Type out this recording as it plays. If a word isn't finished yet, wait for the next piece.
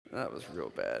That was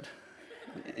real bad.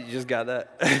 You just got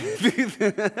that?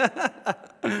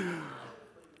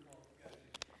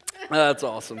 That's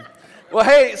awesome. Well,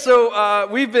 hey, so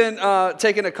we've been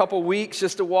taking a couple weeks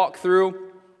just to walk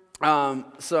through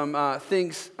some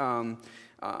things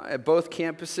at both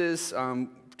campuses.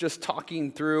 Just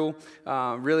talking through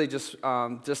really just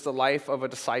the life of a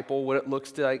disciple, what it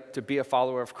looks like to be a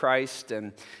follower of Christ,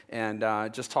 and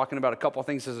just talking about a couple of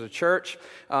things as a church,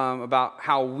 about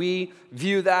how we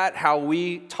view that, how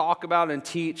we talk about and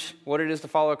teach what it is to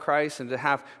follow Christ, and to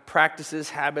have practices,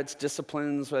 habits,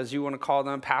 disciplines, as you want to call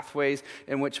them, pathways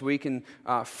in which we can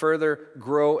further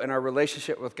grow in our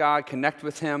relationship with God, connect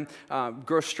with Him,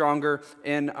 grow stronger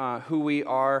in who we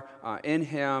are in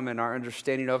Him and our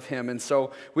understanding of Him. And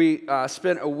so we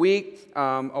spent a week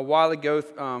a while ago,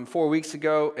 4 weeks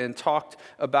ago, and talked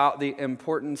about the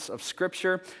importance of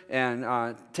Scripture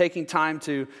and taking time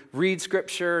to read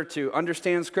Scripture, to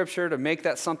understand Scripture, to make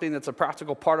that something that's a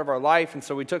practical part of our life. And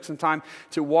so we took some time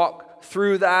to walk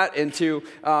through that and to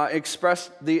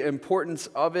express the importance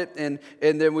of it. And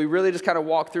then we really just kind of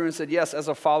walked through and said, yes, as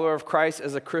a follower of Christ,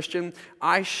 as a Christian,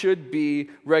 I should be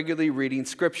regularly reading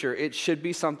Scripture. It should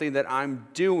be something that I'm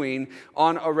doing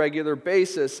on a regular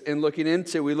basis and looking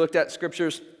into. We looked at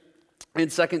Scriptures in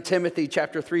 2 Timothy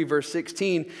chapter 3, verse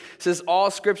 16. It says,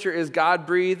 all Scripture is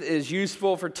God-breathed, is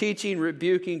useful for teaching,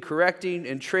 rebuking, correcting,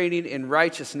 and training in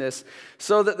righteousness,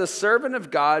 so that the servant of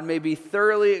God may be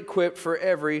thoroughly equipped for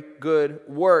every good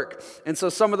work. And so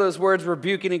some of those words,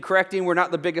 rebuking and correcting, we're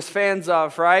not the biggest fans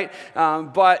of, right?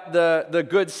 But the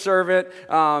good servant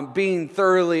being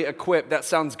thoroughly equipped, that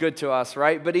sounds good to us,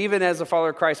 right? But even as a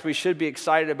follower of Christ, we should be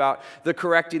excited about the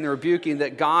correcting, the rebuking,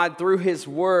 that God, through His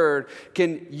Word,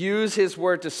 can use His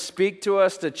Word to speak to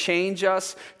us, to change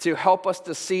us, to help us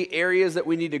to see areas that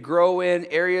we need to grow in,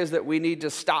 areas that we need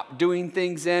to stop doing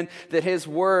things in, that His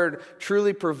Word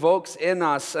truly provokes in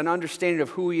us an understanding of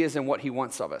who He is and what He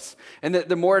wants of us. And that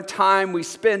the more time we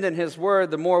spend in His Word,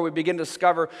 the more we begin to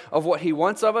discover of what He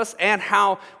wants of us and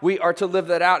how we are to live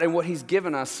that out and what He's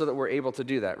given us so that we're able to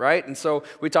do that, right? And so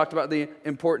we talked about the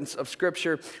importance of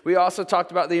Scripture. We also talked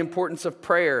about the importance of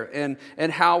prayer and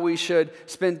how we should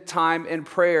spend time in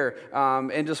prayer.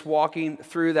 And just walking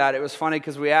through that. It was funny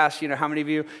because we asked, how many of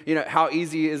you, how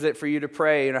easy is it for you to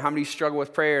pray? How many struggle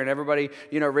with prayer? And everybody,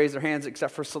 raised their hands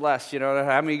except for Celeste.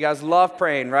 How many of you guys love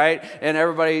praying, right? And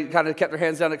everybody kind of kept their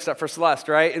hands down except for Celeste,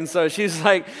 right? And so she's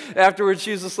like, afterwards,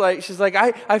 she's like,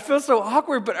 I feel so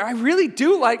awkward, but I really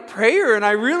do like prayer, and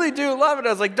I really do love it. I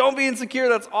was like, don't be insecure.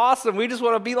 That's awesome. We just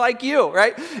want to be like you,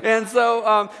 right? And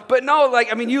so, but no,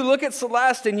 you look at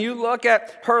Celeste and you look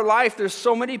at her life. There's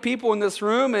so many people in this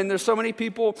room, and there's so many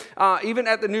people, even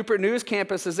at the Newport News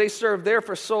campus, as they served there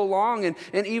for so long,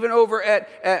 and even over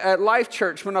at Life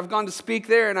Church, when I've gone to speak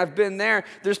there and I've been there,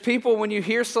 there's people, when you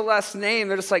hear Celeste's name,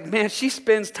 they're just like, man, she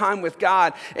spends time with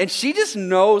God, and she just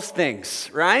knows things,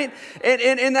 right?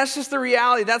 And that's just the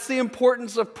reality. That's the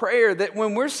importance of prayer, that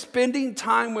when we're spending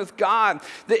time with God,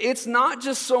 that it's not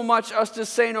just so much us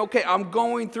just saying, okay, I'm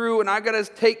going through and I got to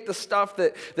take the stuff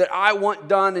that I want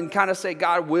done and kind of say,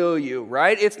 God, will you,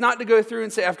 right? It's not to go through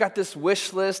and say, I've got this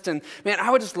wish list, and man,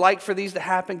 I would just like for these to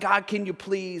happen. God, can you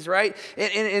please, right?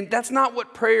 And that's not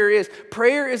what prayer is.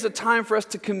 Prayer is a time for us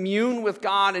to commune with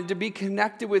God and to be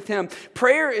connected with Him.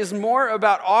 Prayer is more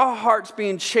about our hearts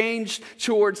being changed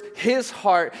towards His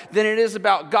heart than it is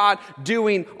about God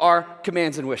doing our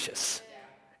commands and wishes.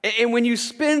 And when you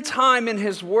spend time in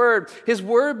His Word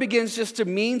begins just to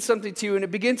mean something to you, and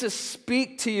it begins to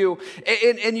speak to you,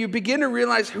 and you begin to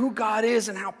realize who God is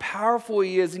and how powerful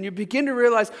He is, and you begin to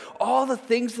realize all the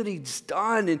things that He's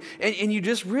done, and you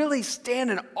just really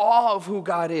stand in awe of who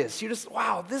God is. You just,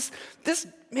 wow, this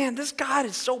God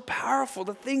is so powerful,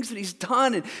 the things that He's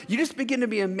done, and you just begin to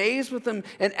be amazed with Him,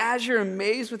 and as you're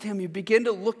amazed with Him, you begin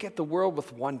to look at the world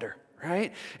with wonder.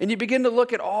 Right? And you begin to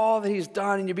look at all that He's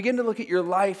done, and you begin to look at your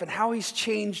life and how He's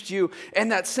changed you.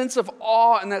 And that sense of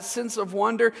awe and that sense of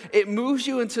wonder, it moves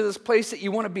you into this place that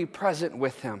you want to be present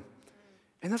with Him.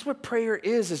 And that's what prayer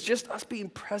is just us being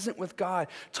present with God,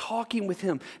 talking with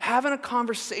Him, having a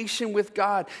conversation with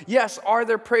God. Yes, are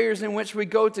there prayers in which we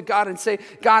go to God and say,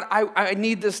 God, I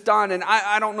need this done, and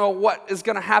I don't know what is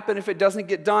going to happen if it doesn't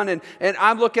get done, and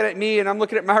I'm looking at me, and I'm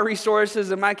looking at my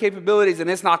resources and my capabilities, and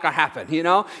it's not going to happen,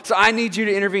 So I need you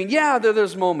to intervene. Yeah,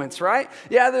 there's moments, right?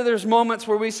 Yeah, there's moments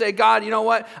where we say, God, you know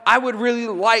what? I would really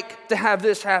like to have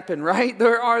this happen, right?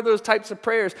 There are those types of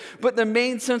prayers. But the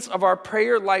main sense of our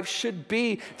prayer life should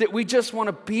be that we just want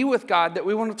to be with God, that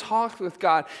we want to talk with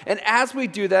God. And as we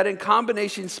do that, in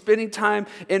combination, spending time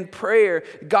in prayer,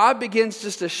 God begins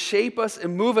just to shape us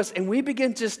and move us, and we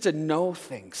begin just to know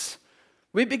things.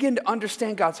 We begin to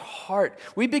understand God's heart.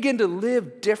 We begin to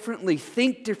live differently,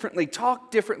 think differently, talk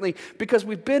differently because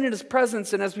we've been in his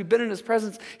presence. And as we've been in his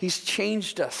presence, he's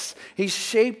changed us. He's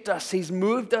shaped us. He's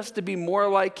moved us to be more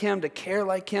like him, to care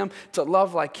like him, to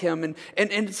love like him.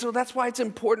 And so that's why it's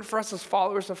important for us as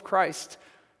followers of Christ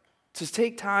to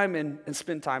take time and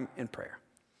spend time in prayer.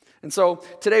 And so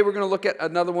today we're going to look at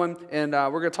another one, and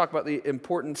we're going to talk about the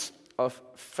importance of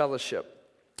fellowship.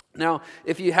 Now,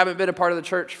 if you haven't been a part of the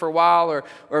church for a while,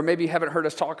 or maybe you haven't heard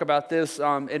us talk about this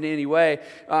in any way,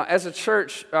 as a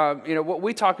church, what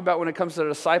we talk about when it comes to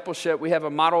discipleship, we have a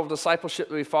model of discipleship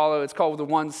that we follow. It's called the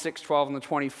 1, 6, 12, and the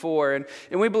 24. And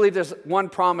we believe there's one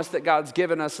promise that God's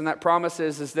given us, and that promise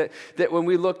is that when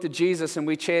we look to Jesus and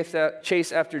we chase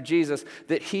after Jesus,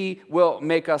 that he will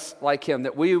make us like him,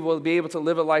 that we will be able to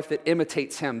live a life that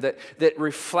imitates him, that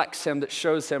reflects him, that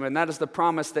shows him. And that is the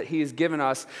promise that he has given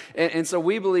us. And so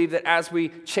we believe that as we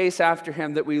chase after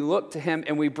him, that we look to him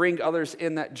and we bring others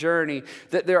in that journey,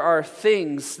 that there are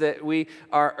things that we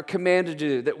are commanded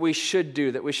to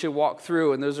do, that we should walk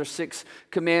through. And those are 6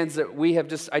 commands that we have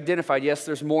just identified. Yes,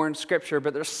 there's more in Scripture,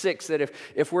 but there's 6 that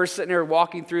if we're sitting there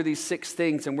walking through these 6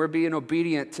 things and we're being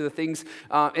obedient to the things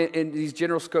in these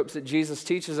general scopes that Jesus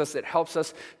teaches us, it helps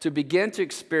us to begin to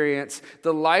experience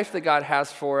the life that God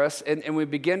has for us, and we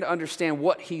begin to understand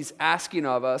what he's asking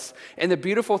of us. And the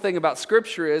beautiful thing about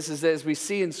Scripture is that as we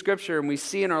see in Scripture and we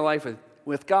see in our life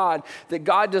with God, that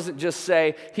God doesn't just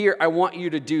say, here, I want you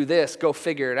to do this, go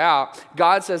figure it out.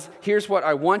 God says, here's what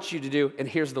I want you to do, and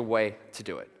here's the way to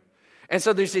do it. And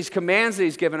so there's these commands that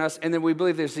he's given us, and then we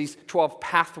believe there's these 12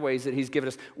 pathways that he's given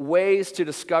us, ways to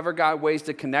discover God, ways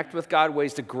to connect with God,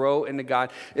 ways to grow into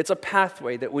God. It's a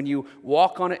pathway that when you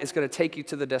walk on it, it's going to take you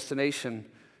to the destination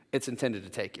it's intended to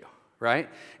take you. Right?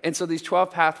 And so these 12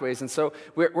 pathways, and so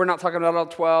we're not talking about all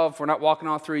 12, we're not walking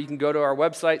all through. You can go to our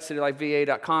website,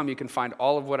 citylifeva.com. You can find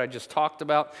all of what I just talked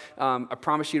about. I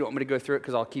promise you don't want me to go through it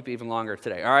because I'll keep it even longer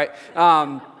today, all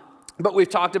right? But we've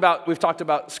talked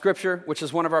about Scripture, which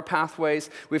is one of our pathways.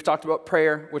 We've talked about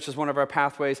prayer, which is one of our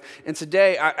pathways. And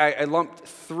today, I lumped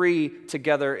 3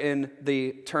 together in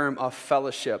the term of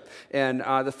fellowship. And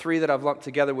the 3 that I've lumped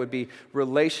together would be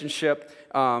relationship,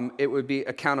 it would be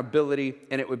accountability,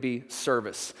 and it would be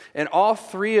service. And all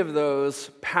 3 of those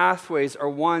pathways are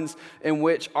ones in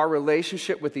which our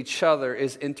relationship with each other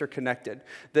is interconnected.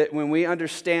 That when we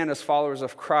understand as followers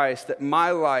of Christ that my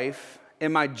life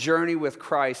and my journey with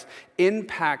Christ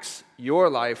impacts your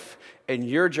life and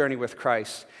your journey with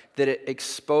Christ, that it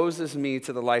exposes me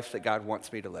to the life that God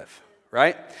wants me to live.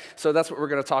 Right? So that's what we're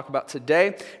going to talk about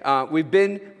today. We've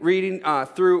been reading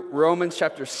through Romans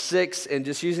chapter 6 and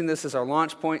just using this as our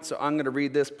launch point. So I'm going to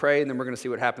read this, pray, and then we're going to see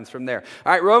what happens from there.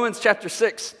 All right, Romans chapter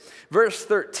 6, verse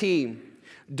 13.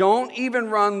 Don't even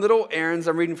run little errands.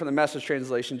 I'm reading from the Message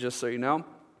translation, just so you know.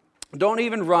 Don't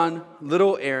even run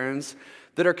little errands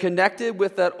that are connected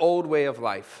with that old way of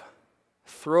life.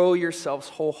 Throw yourselves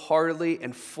wholeheartedly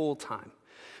and full time.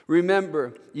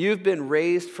 Remember, you've been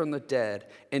raised from the dead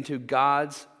into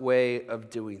God's way of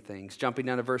doing things. Jumping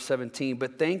down to verse 17,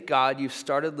 but thank God you've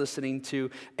started listening to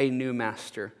a new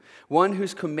master, one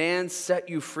whose commands set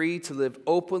you free to live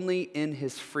openly in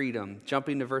his freedom.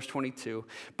 Jumping to verse 22,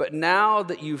 but now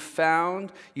that you've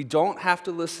found you don't have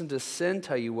to listen to sin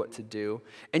tell you what to do,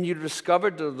 and you've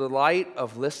discovered the delight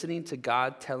of listening to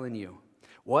God telling you.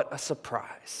 What a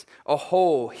surprise. A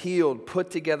whole, healed, put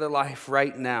together life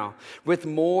right now with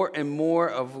more and more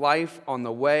of life on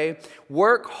the way.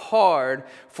 Work hard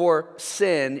for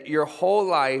sin your whole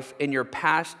life, and your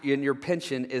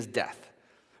pension is death.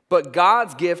 But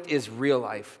God's gift is real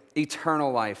life,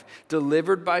 eternal life,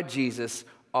 delivered by Jesus,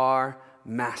 our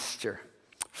master.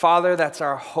 Father, that's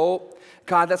our hope.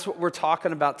 God, that's what we're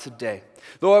talking about today.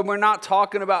 Lord, we're not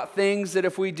talking about things that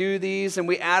if we do these and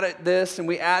we add this and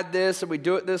we add this and we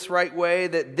do it this right way,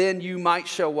 that then you might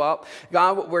show up.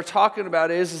 God, what we're talking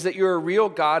about is that you're a real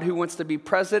God who wants to be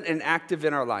present and active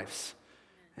in our lives.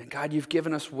 And God, you've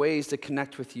given us ways to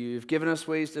connect with you. You've given us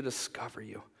ways to discover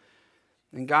you.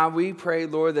 And God, we pray,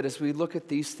 Lord, that as we look at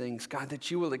these things, God,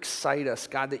 that you will excite us,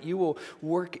 God, that you will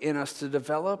work in us to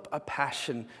develop a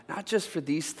passion, not just for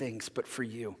these things, but for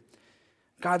you.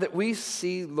 God, that we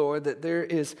see, Lord, that there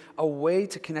is a way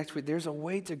to connect with, there's a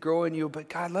way to grow in you, but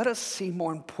God, let us see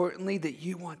more importantly that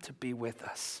you want to be with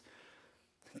us.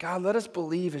 God, let us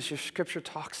believe, as your scripture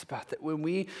talks about, that when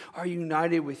we are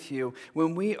united with you,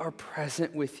 when we are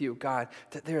present with you, God,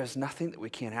 that there is nothing that we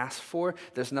can't ask for.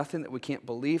 There's nothing that we can't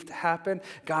believe to happen.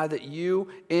 God, that you,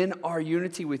 in our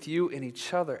unity with you and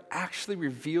each other, actually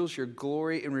reveals your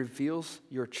glory and reveals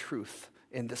your truth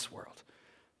in this world.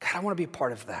 God, I want to be a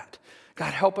part of that.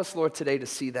 God, help us, Lord, today to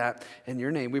see that. In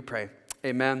your name we pray.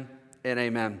 Amen and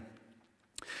amen.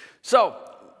 So,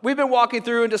 we've been walking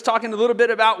through and just talking a little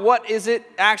bit about what does it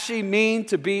actually mean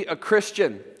to be a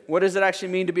Christian. What does it actually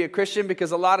mean to be a Christian?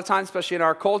 Because a lot of times, especially in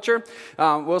our culture,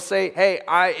 we'll say, hey,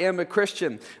 I am a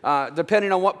Christian.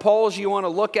 Depending on what polls you want to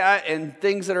look at and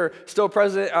things that are still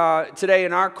present today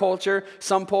in our culture,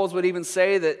 some polls would even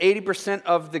say that 80%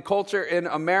 of the culture in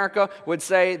America would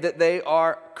say that they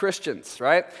are Christians,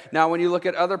 right? Now, when you look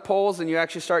at other polls and you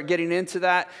actually start getting into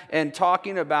that and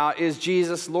talking about, is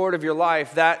Jesus Lord of your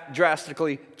life, that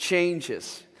drastically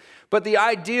changes. But the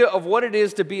idea of what it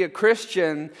is to be a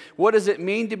Christian, what does it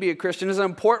mean to be a Christian, is an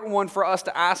important one for us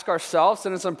to ask ourselves,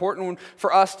 and it's an important one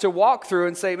for us to walk through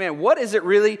and say, man, what does it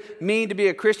really mean to be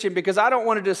a Christian? Because I don't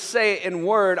want to just say it in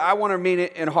word, I want to mean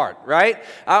it in heart, right?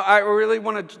 I really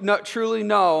want to truly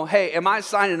know, hey, am I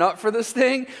signing up for this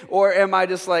thing? Or am I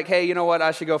just like, hey, you know what,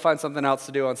 I should go find something else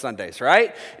to do on Sundays,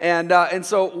 right? And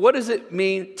so what does it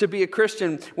mean to be a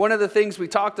Christian? One of the things we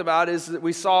talked about is that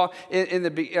we saw in the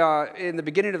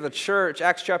beginning of the church,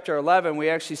 Acts chapter 11, we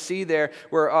actually see there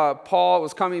where Paul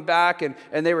was coming back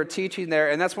and they were teaching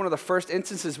there, and that's one of the first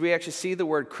instances we actually see the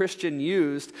word Christian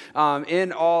used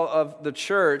in all of the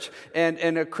church.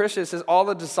 And a Christian says all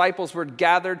the disciples were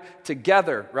gathered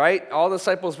together, right? All the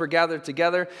disciples were gathered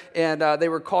together, and they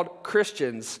were called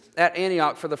Christians at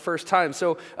Antioch for the first time.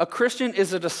 So a Christian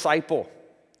is a disciple,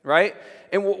 right?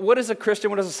 And what is a Christian?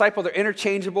 What is a disciple? They're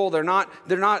interchangeable. They're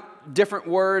not different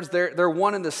words. They're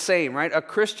one and the same, right? A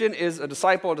Christian is a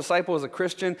disciple. A disciple is a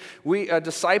Christian. A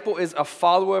disciple is a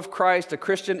follower of Christ. A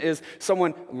Christian is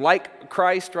someone like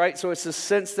Christ, right? So it's the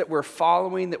sense that we're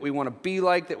following, that we want to be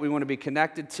like, that we want to be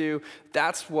connected to.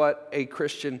 That's what a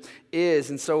Christian is.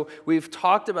 And so we've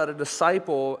talked about a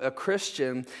disciple. A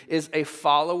Christian is a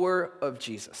follower of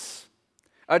Jesus.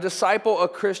 A disciple, a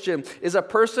Christian, is a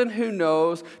person who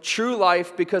knows true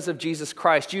life because of Jesus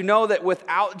Christ. You know that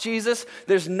without Jesus,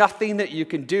 there's nothing that you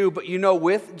can do, but you know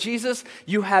with Jesus,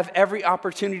 you have every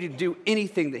opportunity to do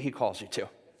anything that he calls you to.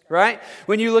 Right?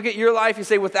 When you look at your life, you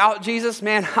say, without Jesus,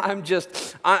 man,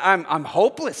 I'm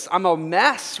hopeless. I'm a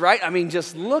mess, right? I mean,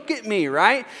 just look at me,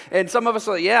 right? And some of us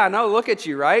are like, yeah, I know, look at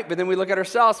you, right? But then we look at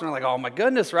ourselves and we're like, oh my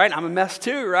goodness, right? I'm a mess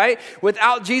too, right?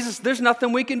 Without Jesus, there's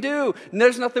nothing we can do. And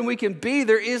there's nothing we can be.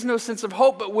 There is no sense of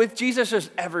hope. But with Jesus, there's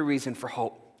every reason for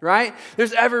hope. Right?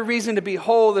 There's every reason to be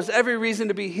whole. There's every reason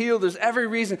to be healed. There's every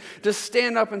reason to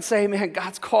stand up and say, man,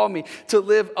 God's called me to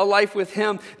live a life with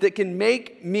him that can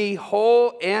make me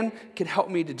whole and can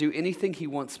help me to do anything he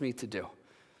wants me to do.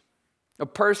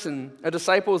 A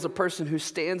disciple is a person who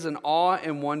stands in awe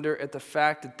and wonder at the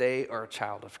fact that they are a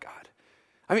child of God.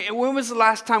 I mean, when was the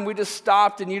last time we just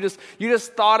stopped and you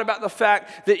just thought about the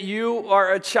fact that you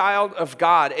are a child of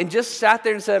God and just sat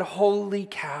there and said, holy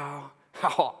cow,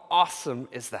 how awesome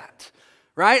is that?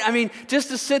 Right? I mean, just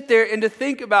to sit there and to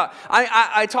think about,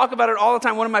 I talk about it all the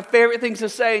time. One of my favorite things to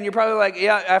say, and you're probably like,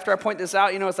 yeah, after I point this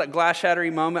out, it's that glass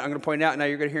shattering moment. I'm going to point it out, and now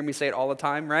you're going to hear me say it all the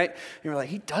time, right? And you're like,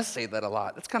 he does say that a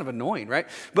lot. That's kind of annoying, right?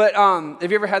 But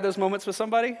have you ever had those moments with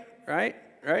somebody, right?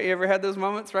 Right? You ever had those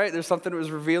moments, right? There's something that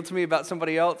was revealed to me about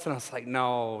somebody else, and I was like,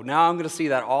 no, now I'm going to see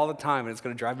that all the time, and it's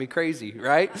going to drive me crazy,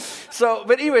 right?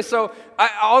 But anyway,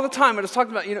 all the time I was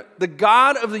talking about, the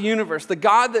God of the universe, the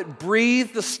God that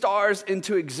breathed the stars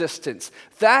into existence,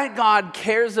 that God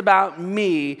cares about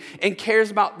me and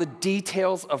cares about the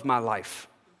details of my life.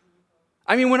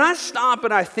 I mean, when I stop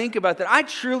and I think about that, I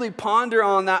truly ponder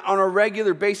on that on a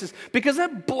regular basis because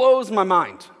that blows my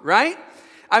mind, right?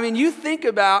 I mean, you think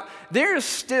about,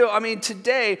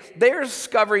 today, they're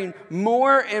discovering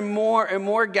more and more and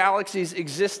more galaxies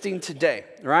existing today,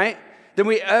 right, than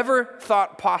we ever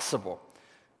thought possible.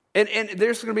 And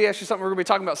there's going to be actually something we're going to be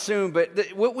talking about soon,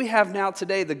 but what we have now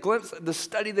today, the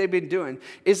study they've been doing,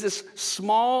 is this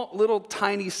small little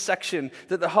tiny section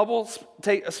that the Hubble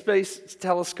Space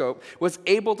Telescope was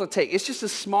able to take. It's just a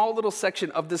small little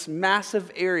section of this massive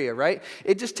area, right?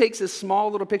 It just takes this small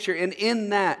little picture, and in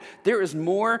that, there is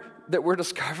more that we're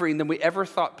discovering than we ever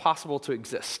thought possible to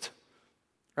exist,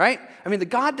 right? I mean, the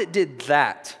God that did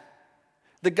that,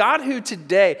 the God who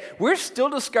today, we're still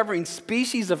discovering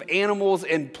species of animals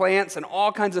and plants and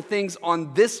all kinds of things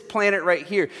on this planet right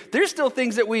here. There's still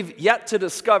things that we've yet to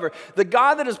discover. The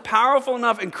God that is powerful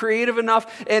enough and creative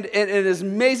enough and is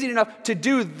amazing enough to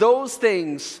do those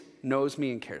things knows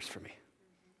me and cares for me.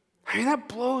 I mean, that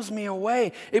blows me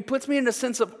away. It puts me in a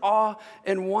sense of awe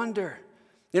and wonder.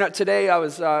 Today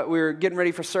we were getting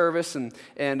ready for service and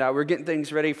we were getting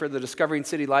things ready for the Discovering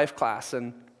City Life class,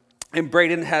 and And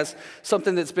Braden has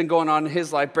something that's been going on in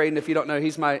his life. Braden, if you don't know,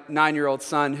 he's my 9-year-old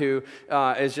son who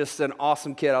is just an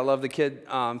awesome kid. I love the kid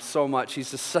so much.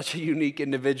 He's just such a unique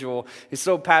individual. He's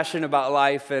so passionate about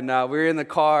life. And we were in the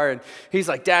car, and he's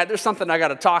like, Dad, there's something I got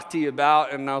to talk to you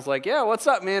about. And I was like, yeah, what's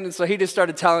up, man? And so he just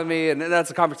started telling me, and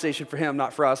that's a conversation for him,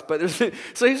 not for us. But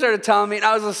so he started telling me, and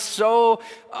I was just so,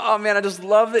 oh, man, I just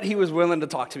love that he was willing to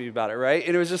talk to me about it, right?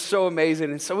 And it was just so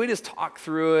amazing. And so we just talked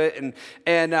through it,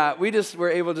 and we just were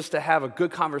able just to have a good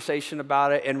conversation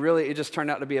about it, and really it just turned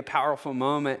out to be a powerful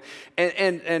moment.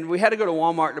 And we had to go to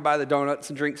Walmart to buy the donuts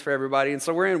and drinks for everybody, and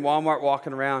so we're in Walmart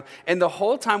walking around, and the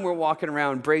whole time we're walking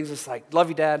around, Braden's just like, love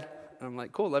you, Dad. And I'm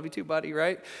like, cool, love you too, buddy,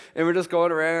 right? And we're just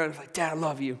going around, and like, Dad, I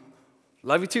love you.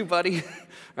 Love you too, buddy,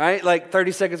 right? Like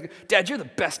 30 seconds, Dad, you're the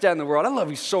best dad in the world. I love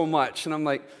you so much. And I'm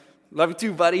like, love you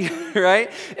too, buddy, right?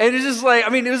 And it's just like, I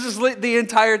mean, it was just the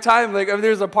entire time. Like, I mean,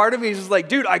 there's a part of me just like,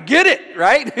 dude, I get it,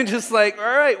 right? And just like, all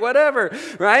right, whatever,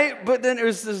 right? But then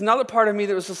there's another part of me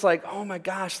that was just like, oh my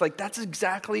gosh, like that's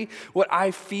exactly what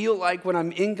I feel like when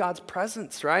I'm in God's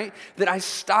presence, right? That I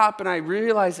stop and I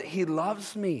realize that He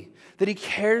loves me, that He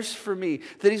cares for me,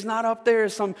 that He's not up there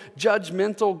as some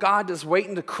judgmental God just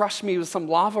waiting to crush me with some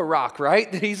lava rock, right?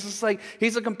 That He's just like,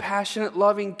 He's a compassionate,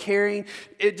 loving, caring,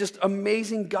 just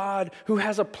amazing God who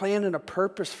has a plan and a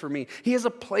purpose for me. He has a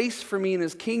place for me in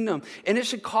His kingdom. And it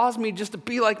should cause me just to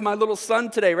be like my little son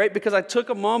today, right? Because I took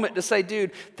a moment to say,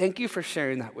 dude, thank you for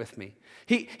sharing that with me.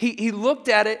 He looked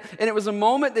at it, and it was a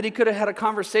moment that he could have had a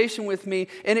conversation with me,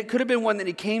 and it could have been one that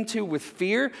he came to with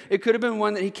fear. It could have been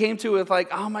one that he came to with like,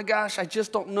 oh my gosh, I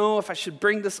just don't know if I should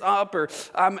bring this up, or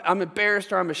I'm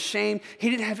embarrassed, or I'm ashamed. He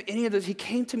didn't have any of those. He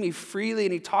came to me freely,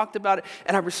 and he talked about it,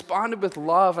 and I responded with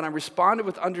love, and I responded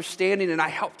with understanding, and I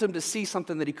helped him to see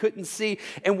something that he couldn't see.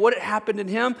 And what had happened in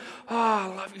him, oh, I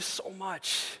love you so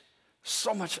much.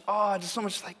 So much, just so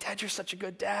much like, Dad, you're such a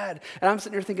good dad. And I'm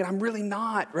sitting here thinking, I'm really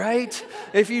not, right?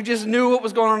 If you just knew what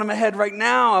was going on in my head right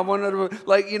now, I wanted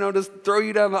to, just throw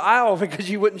you down the aisle because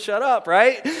you wouldn't shut up,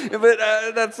 right? But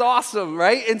that's awesome,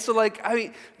 right? And so,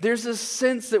 there's this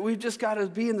sense that we've just got to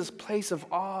be in this place of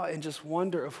awe and just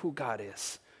wonder of who God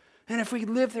is. And if we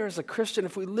live there as a Christian,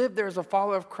 if we live there as a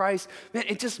follower of Christ, man,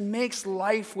 it just makes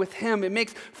life with Him. It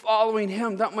makes following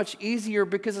Him that much easier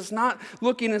because it's not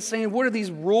looking and saying, what are these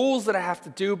rules that I have to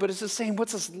do? But it's just saying,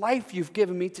 what's this life you've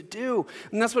given me to do?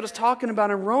 And that's what it's talking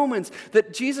about in Romans,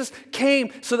 that Jesus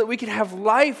came so that we can have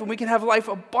life, and we can have life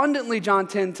abundantly, John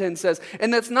 10:10 says.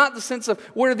 And that's not the sense of,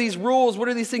 what are these rules? What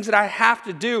are these things that I have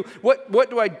to do? What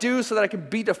do I do so that I can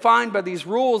be defined by these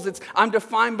rules? It's, I'm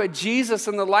defined by Jesus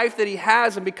and the life that He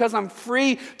has, and because I'm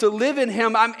free to live in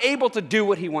Him, I'm able to do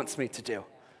what He wants me to do,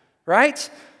 right?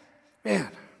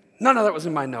 Man, none of that was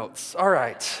in my notes. All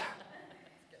right.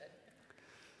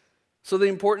 So the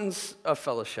importance of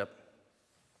fellowship.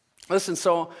 Listen,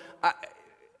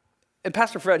 and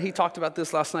Pastor Fred, he talked about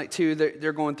this last night too.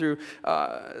 They're going through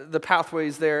the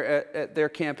pathways there at their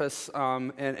campus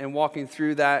and walking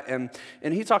through that. And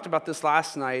he talked about this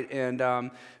last night.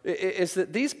 And it's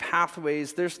that these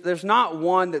pathways, there's not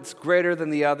one that's greater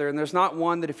than the other. And there's not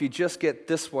one that if you just get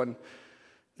this one,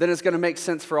 then it's going to make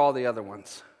sense for all the other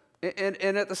ones.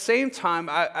 And at the same time,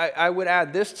 I would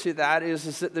add this to that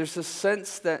is that there's this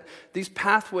sense that these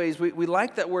pathways, we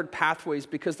like that word pathways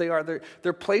because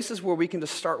they're places where we can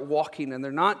just start walking, and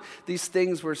they're not these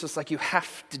things where it's just like you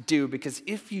have to do, because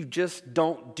if you just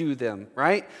don't do them,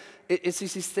 right? It's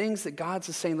these things that God's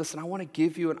just saying, listen, I want to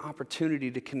give you an opportunity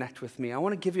to connect with me. I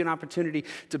want to give you an opportunity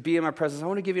to be in my presence. I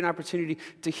want to give you an opportunity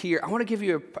to hear. I want to give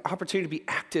you an opportunity to be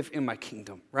active in my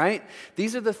kingdom, right?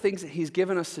 These are the things that He's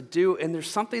given us to do, and there's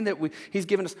something that He's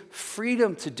given us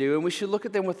freedom to do, and we should look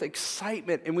at them with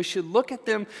excitement, and we should look at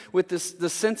them with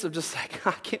this sense of just like,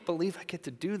 I can't believe I get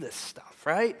to do this stuff,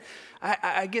 right?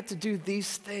 I get to do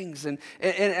these things, and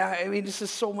I mean, this is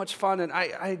so much fun, and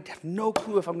I have no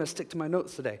clue if I'm going to stick to my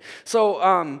notes today.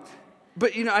 So,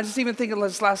 but, I just even thinking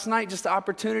just last night, just the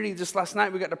opportunity, just last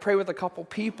night we got to pray with a couple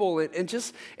people, and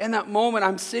just in that moment,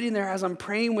 I'm sitting there as I'm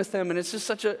praying with them, and it's just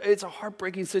it's a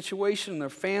heartbreaking situation. Their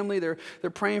family, they're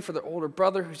praying for their older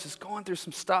brother who's just going through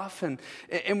some stuff, and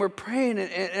we're praying,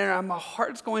 and my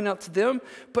heart's going out to them,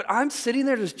 but I'm sitting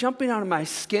there just jumping out of my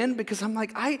skin because I'm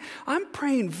like, I'm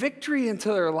praying victory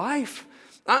into their life.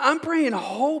 I'm praying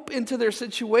hope into their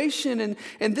situation.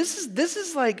 And this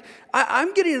is like,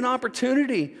 I'm getting an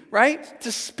opportunity, right,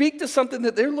 to speak to something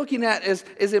that they're looking at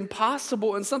as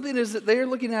impossible, and something that they're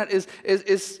looking at is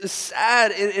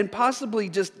sad and possibly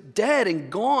just dead and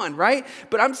gone, right?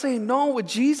 But I'm saying, no, with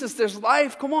Jesus, there's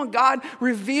life. Come on, God,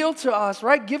 reveal to us,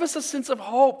 right? Give us a sense of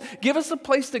hope. Give us a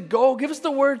place to go. Give us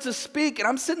the words to speak. And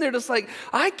I'm sitting there just like,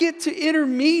 I get to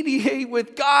intermediate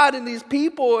with God and these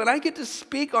people, and I get to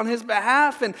speak on his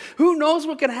behalf, and who knows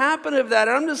what can happen of that.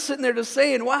 And I'm just sitting there just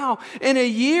saying, wow, in a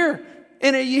year,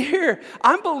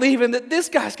 I'm believing that this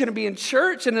guy's going to be in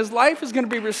church and his life is going to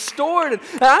be restored. And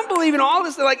I'm believing all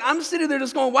this. Like, I'm sitting there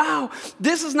just going, wow,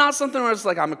 this is not something where it's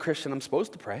like, I'm a Christian, I'm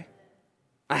supposed to pray.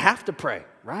 I have to pray,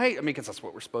 right? I mean, because that's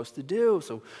what we're supposed to do.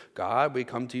 So, God, we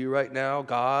come to you right now,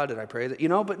 God, and I pray that,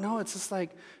 but no, it's just like,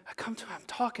 I'm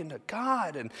talking to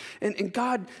God, and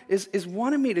God is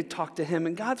wanting me to talk to him,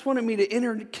 and God's wanting me to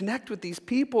interconnect with these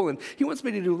people, and he wants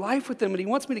me to do life with them, and he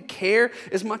wants me to care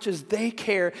as much as they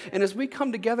care. And as we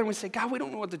come together and we say, God, we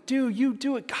don't know what to do, you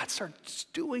do it, God starts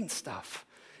doing stuff.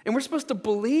 And we're supposed to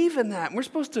believe in that. And we're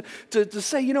supposed to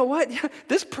say, you know what? Yeah,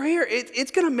 this prayer,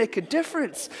 it's going to make a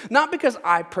difference. Not because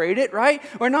I prayed it, right?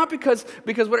 Or not because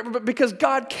whatever, but because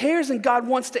God cares and God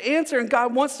wants to answer and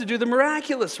God wants to do the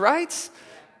miraculous, right?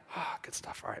 Good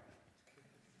stuff. All right.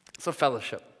 So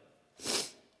fellowship.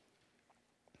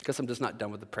 Guess I'm just not done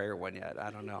with the prayer one yet.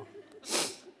 I don't know.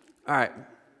 All right.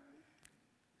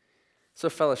 So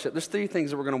fellowship. There's 3 things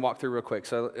that we're going to walk through real quick.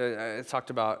 So I talked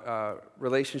about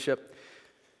relationship,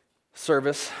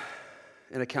 service,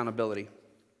 and accountability.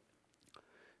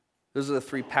 Those are the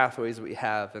 3 pathways that we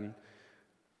have. And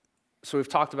so we've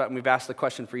talked about, and we've asked the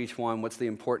question for each one, what's the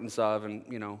importance of, and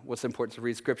what's the importance of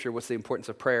read scripture, what's the importance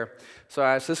of prayer. So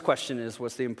I asked this question is,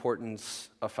 what's the importance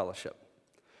of fellowship?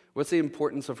 What's the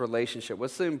importance of relationship?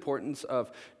 What's the importance of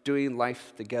doing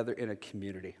life together in a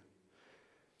community?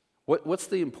 What's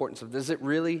the importance of, does it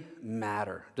really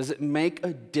matter? Does it make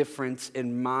a difference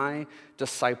in my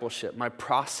discipleship, my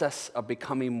process of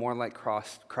becoming more like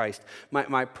Christ,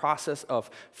 my process of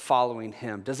following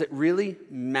him? Does it really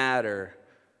matter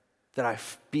that I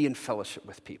be in fellowship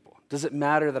with people? Does it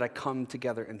matter that I come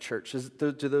together in church?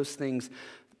 Do those things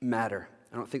matter?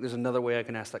 I don't think there's another way I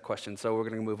can ask that question, so we're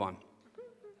going to move on.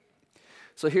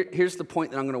 So here's the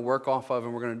point that I'm going to work off of,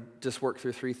 and we're going to just work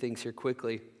through 3 things here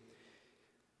quickly.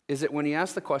 Is that when you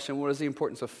ask the question, what is the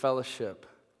importance of fellowship?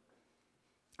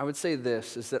 I would say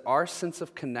this, is that our sense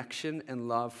of connection and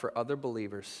love for other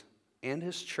believers and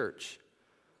his church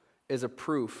is a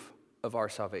proof of our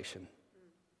salvation.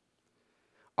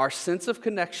 Our sense of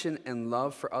connection and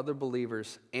love for other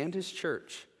believers and his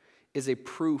church is a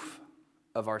proof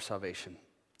of our salvation.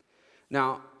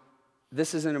 Now,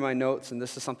 this isn't in my notes, and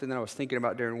this is something that I was thinking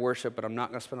about during worship, but I'm not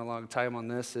going to spend a lot of time on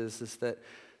this, is that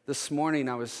this morning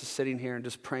I was sitting here and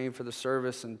just praying for the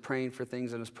service and praying for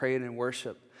things, and I was praying in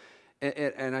worship.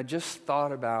 And I just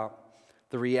thought about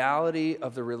the reality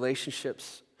of the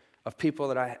relationships of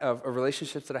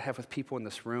relationships that I have with people in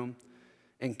this room,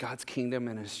 in God's kingdom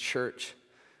and his church.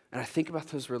 And I think about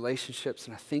those relationships,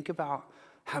 and I think about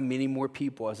how many more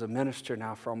people, as a minister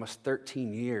now for almost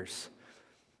 13 years,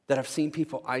 that I've seen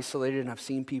people isolated and I've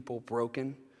seen people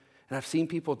broken. And I've seen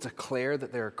people declare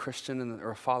that they're a Christian and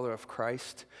they're a follower of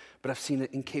Christ, but I've seen an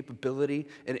incapability,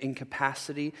 an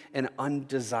incapacity, an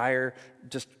undesire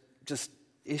just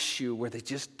issue where they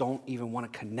just don't even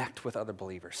want to connect with other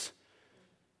believers.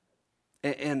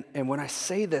 And when I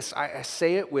say this, I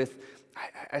say it with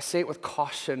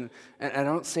caution, and I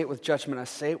don't say it with judgment. I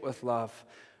say it with love.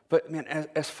 But man,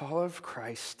 as followers of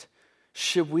Christ,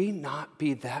 should we not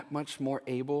be that much more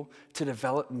able to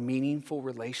develop meaningful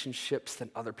relationships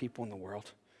than other people in the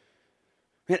world?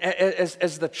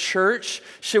 As the church,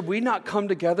 should we not come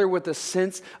together with a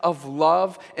sense of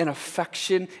love and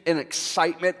affection and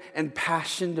excitement and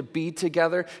passion to be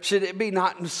together? Should it be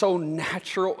not so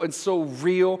natural and so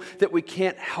real that we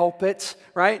can't help it,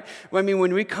 right? I mean,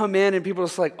 when we come in and people are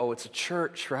just like, oh, it's a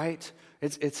church, right?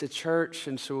 It's a church,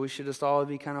 and so we should just all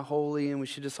be kind of holy, and we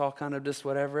should just all kind of just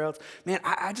whatever else. Man,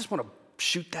 I just want to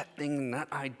shoot that thing and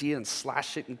that idea and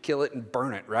slash it and kill it and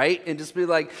burn it, right? And just be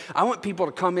like, I want people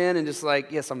to come in and just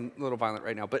like, yes, I'm a little violent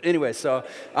right now. But anyway, so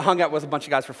I hung out with a bunch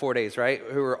of guys for 4 days, right,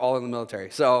 who were all in the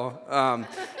military. So, and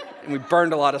we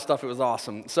burned a lot of stuff. It was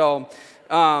awesome. So,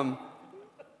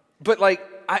 but like,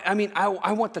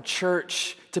 I want the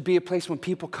church to be a place when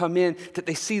people come in that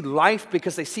they see life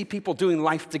because they see people doing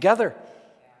life together,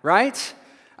 right?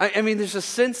 I mean, there's a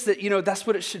sense that, that's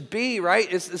what it should be, right?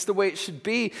 It's the way it should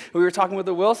be. We were talking with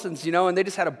the Wilsons, and they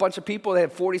just had a bunch of people. They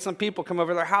had 40-some people come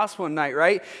over to their house one night,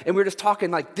 right? And we were just talking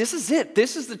like, this is it.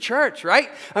 This is the church, right?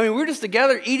 I mean, we're just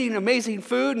together eating amazing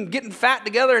food and getting fat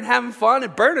together and having fun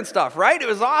and burning stuff, right? It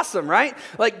was awesome, right?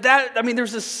 Like that, I mean,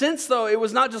 there's a sense, though, it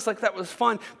was not just like that was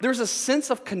fun. There's a sense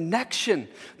of connection.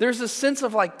 There's a sense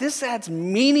of like, this adds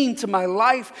meaning to my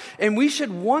life, and we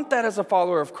should want that as a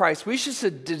follower of Christ. We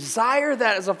should desire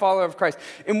that as a follower of Christ.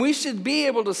 And we should be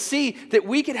able to see that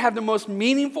we can have the most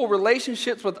meaningful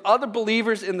relationships with other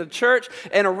believers in the church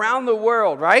and around the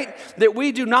world, right? That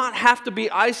we do not have to be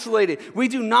isolated. We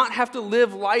do not have to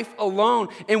live life alone.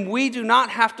 And we do not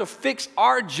have to fix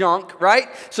our junk, right?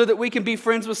 So that we can be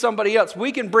friends with somebody else.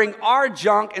 We can bring our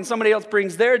junk and somebody else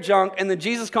brings their junk, and then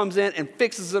Jesus comes in and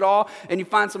fixes it all, and you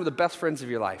find some of the best friends of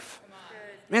your life.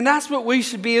 And that's what we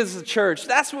should be as a church.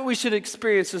 That's what we should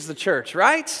experience as the church,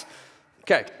 right?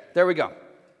 Okay, there we go.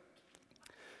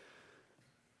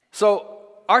 So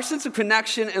our sense of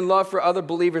connection and love for other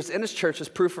believers in His church is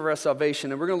proof of our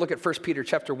salvation. And we're going to look at 1 Peter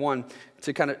chapter 1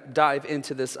 to kind of dive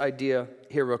into this idea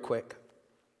here real quick.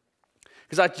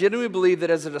 Because I genuinely believe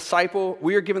that as a disciple,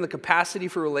 we are given the capacity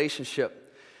for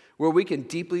relationship where we can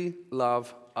deeply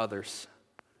love others.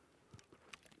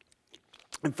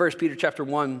 In 1 Peter chapter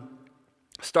 1,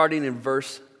 starting in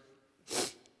verse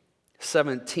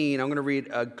 17, I'm going to read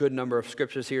a good number of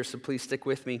scriptures here, so please stick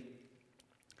with me.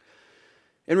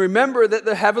 And remember that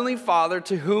the Heavenly Father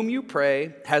to whom you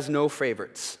pray has no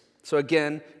favorites. So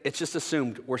again, it's just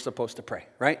assumed we're supposed to pray,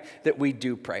 right? That we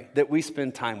do pray, that we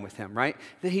spend time with Him, right?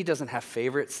 That He doesn't have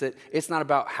favorites, that it's not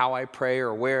about how I pray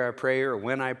or where I pray or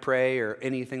when I pray or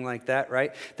anything like that,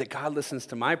 right? That God listens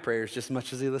to my prayers just as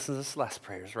much as He listens to Celeste's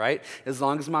prayers, right? As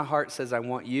long as my heart says I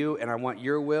want you and I want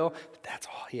your will, that's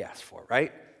all He asks for,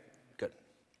 right? Good.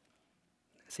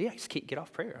 See, I just can't get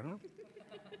off prayer, I don't know.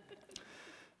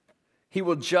 He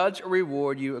will judge or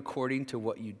reward you according to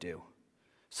what you do.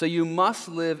 So you must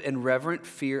live in reverent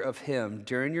fear of Him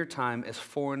during your time as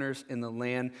foreigners in the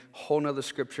land. Whole nother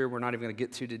scripture we're not even going to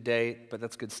get to today, but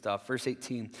that's good stuff. Verse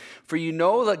 18. For you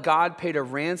know that God paid a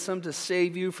ransom to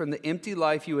save you from the empty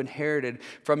life you inherited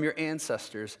from your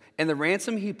ancestors. And the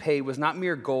ransom He paid was not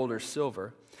mere gold or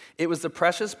silver. It was the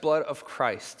precious blood of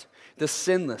Christ, the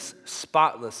sinless,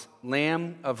 spotless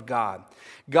Lamb of God.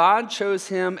 God chose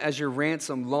Him as your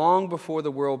ransom long before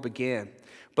the world began.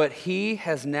 But He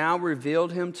has now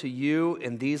revealed Him to you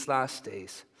in these last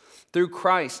days. Through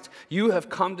Christ, you have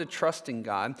come to trust in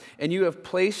God, and you have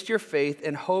placed your faith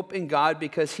and hope in God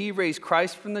because He raised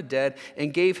Christ from the dead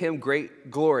and gave Him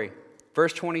great glory.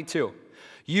 Verse 22,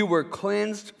 you were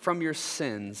cleansed from your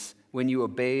sins when you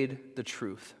obeyed the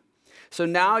truth. So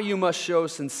now you must show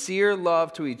sincere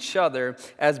love to each other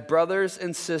as brothers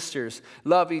and sisters.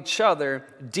 Love each other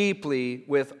deeply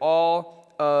with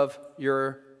all of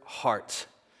your heart.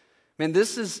 Man,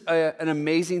 this is an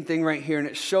amazing thing right here, and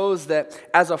it shows that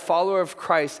as a follower of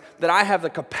Christ, that I have the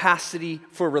capacity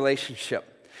for relationship.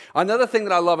 Another thing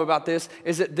that I love about this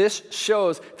is that this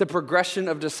shows the progression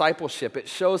of discipleship. It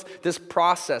shows this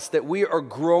process that we are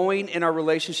growing in our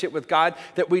relationship with God,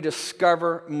 that we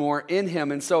discover more in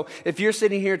Him. And so if you're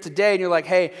sitting here today and you're like,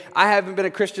 hey, I haven't been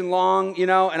a Christian long,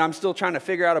 and I'm still trying to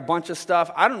figure out a bunch of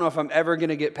stuff. I don't know if I'm ever going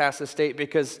to get past this state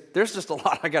because there's just a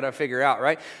lot I got to figure out,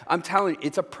 right? I'm telling you,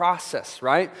 it's a process,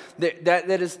 right? That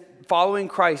is following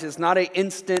Christ. It's not an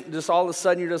instant, just all of a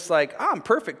sudden you're just like, I'm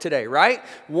perfect today, right?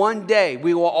 One day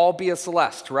we will all be a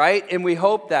Celeste, right? And we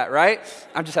hope that, right?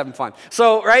 I'm just having fun.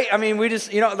 So, right? I mean, we just,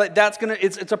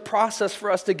 it's a process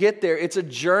for us to get there. It's a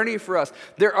journey for us.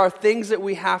 There are things that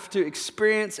we have to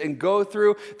experience and go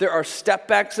through. There are step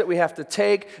backs that we have to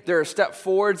take. There are step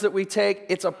forwards that we take.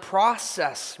 It's a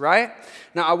process, right?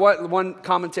 Now, I want one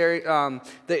commentary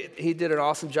that he did an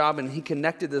awesome job, and he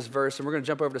connected this verse, and we're going to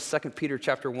jump over to 2 Peter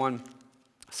chapter 1.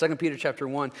 2 Peter chapter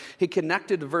 1, he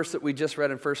connected the verse that we just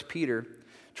read in 1 Peter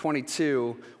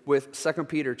 22 with 2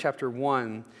 Peter chapter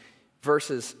 1,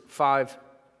 verses 5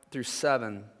 through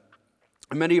 7.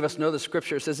 And many of us know the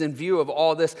scripture. It says, in view of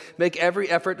all this, make every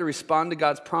effort to respond to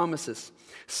God's promises.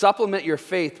 Supplement your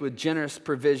faith with generous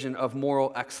provision of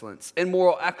moral excellence, and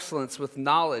moral excellence with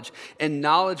knowledge, and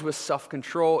knowledge with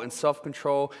self-control, and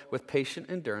self-control with patient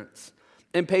endurance.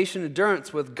 And patient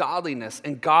endurance with godliness,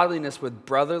 and godliness with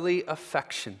brotherly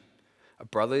affection. A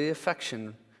brotherly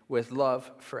affection with love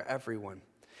for everyone.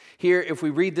 Here, if we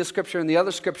read this scripture and the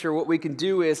other scripture, what we can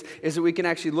do is that we can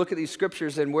actually look at these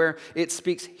scriptures, and where it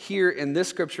speaks here in this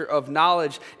scripture of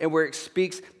knowledge and where it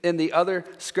speaks in the other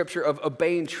scripture of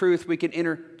obeying truth, we can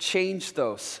interchange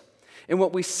those. And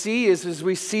what we see is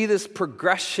we see this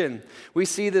progression. We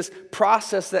see this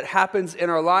process that happens in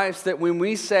our lives that when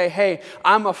we say, hey,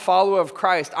 I'm a follower of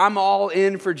Christ, I'm all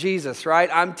in for Jesus, right?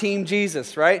 I'm team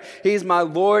Jesus, right? He's my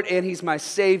Lord and he's my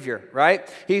Savior, right?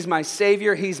 He's my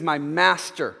Savior, he's my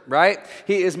master, right?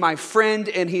 He is my friend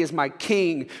and he is my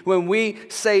king. When we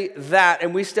say that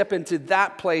and we step into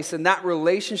that place and that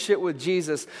relationship with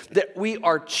Jesus, that we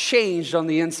are changed on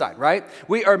the inside, right?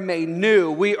 We are made new.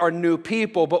 We are new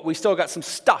people, but we still got some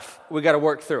stuff we got to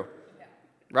work through.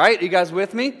 Right? You guys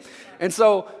with me? And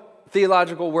so,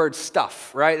 theological word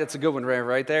stuff, right? That's a good one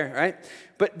right there, right?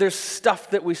 But there's stuff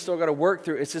that we still got to work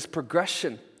through. It's this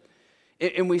progression.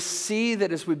 And we see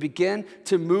that as we begin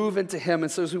to move into him.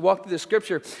 And so as we walk through the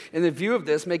scripture, in the view of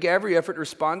this, make every effort to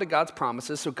respond to God's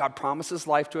promises. So God promises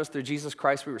life to us through Jesus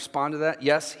Christ. We respond to that.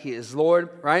 Yes, he is Lord,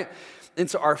 right? And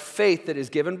so our faith that is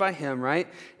given by him, right?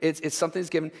 It's something that's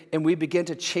given, and we begin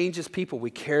to change as people.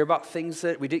 We care about things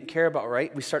that we didn't care about,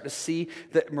 right? We start to see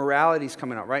that morality is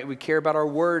coming out, right? We care about our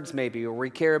words maybe, or we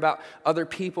care about other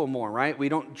people more, right? We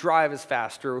don't drive as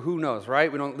fast, or who knows,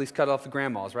 right? We don't at least cut off the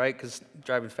grandmas, right? Because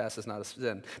driving fast is not a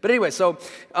sin. But anyway, so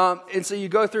you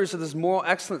go through, so this moral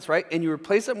excellence, right? And you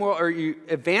replace that moral, or you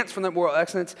advance from that moral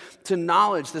excellence to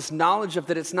knowledge, this knowledge of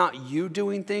that it's not you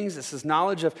doing things, it's this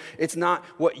knowledge of it's not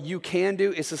what you can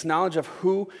do, it's this knowledge of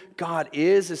who God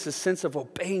is, it's this sense of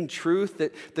obeying truth,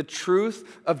 that the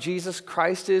truth of Jesus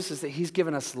Christ is that he's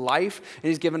given us life, and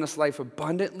he's given us life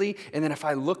abundantly, and then if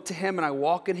I look to him and I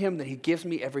walk in him, then he gives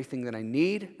me everything that I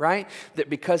need, right? That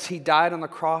because he died on the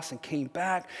cross and came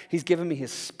back, he's given me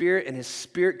his spirit, and his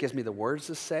spirit gives me the words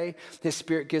to say, his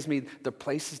spirit gives me the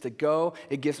places to go,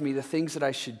 it gives me the things that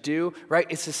I should do, right?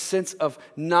 It's a sense of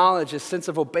knowledge, a sense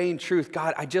of obeying truth.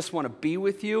 God, I just want to be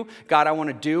with you. God, I want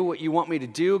to do what you want me to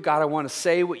do. God, I want to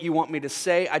say what you want me to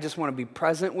say. I just want to be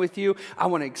present with you. I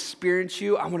want to experience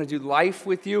you. I want to do life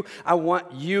with you. I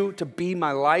want you to be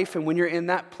my life. And when you're in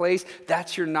that place,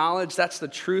 that's your knowledge. That's the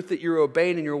truth that you're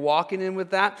obeying and you're walking in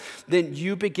with that. Then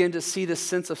you begin to see the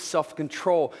sense of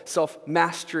self-control,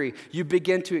 self-mastery. You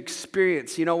begin to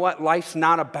experience, you know what? Life's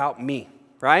not about me,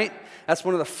 right? That's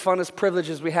one of the funnest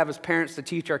privileges we have as parents to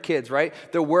teach our kids, right?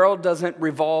 The world doesn't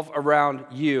revolve around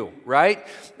you, right?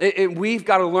 We've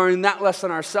got to learn that lesson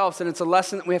ourselves, and it's a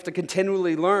lesson that we have to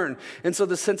continually learn. And so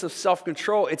the sense of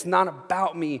self-control, it's not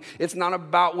about me. It's not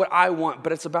about what I want,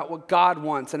 but it's about what God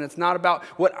wants. And it's not about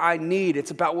what I need.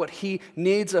 It's about what he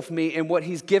needs of me, and what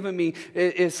he's given me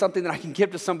is something that I can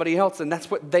give to somebody else, and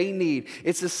that's what they need.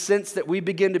 It's a sense that we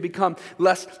begin to become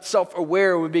less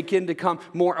self-aware. We begin to become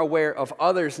more aware of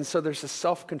others. And so there's a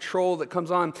self-control that comes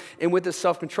on. And with this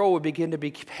self-control, we begin to be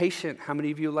patient. How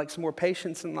many of you like some more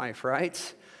patience in life,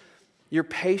 right? You're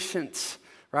patient,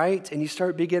 right? And you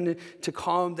start beginning to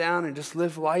calm down and just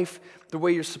live life the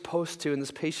way you're supposed to. And this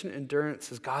patient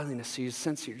endurance is godliness. So you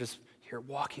sense you're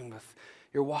walking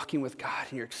with God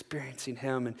and you're experiencing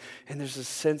him. And there's a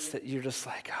sense that you're just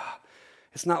like,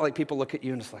 it's not like people look at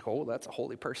you and it's like, oh, that's a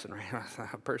holy person, right? That's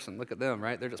not a person. Look at them,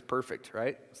 right? They're just perfect,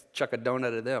 right? Let's chuck a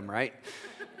donut at them, right?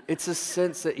 It's a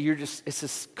sense that it's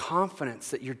this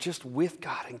confidence that you're just with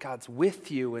God and God's with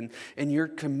you and you're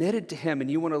committed to him and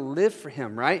you want to live for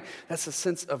him, right? That's a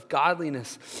sense of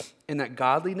godliness. And that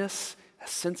godliness, a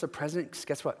sense of presence,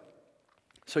 guess what?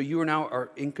 So you now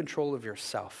are in control of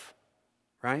yourself,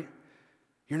 right?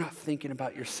 You're not thinking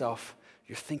about yourself.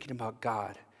 You're thinking about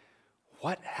God.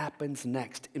 What happens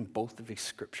next in both of these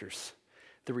scriptures?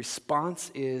 The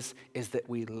response is that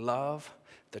we love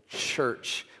the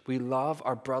church. We love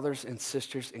our brothers and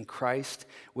sisters in Christ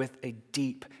with a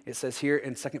deep, it says here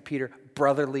in 2 Peter,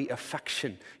 brotherly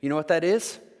affection. You know what that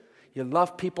is? You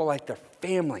love people like their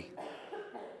family,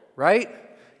 right?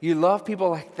 You love people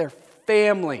like their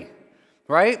family,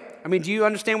 right? I mean, do you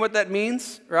understand what that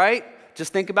means, right?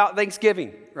 Just think about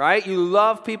Thanksgiving, right? You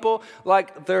love people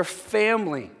like their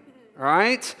family,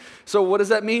 right? So what does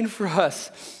that mean for us?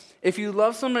 If you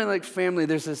love somebody like family,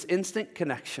 there's this instant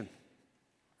connection.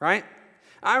 Right?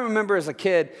 I remember as a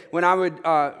kid when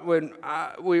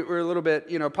we were a little bit,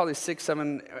 probably 6,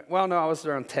 7, well, no, I was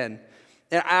around 10.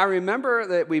 And I remember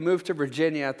that we moved to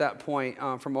Virginia at that point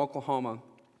from Oklahoma,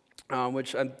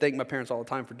 which I thank my parents all the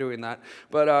time for doing that.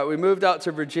 But we moved out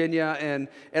to Virginia, and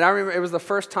I remember it was the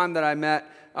first time that I met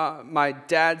my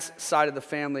dad's side of the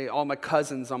family, all my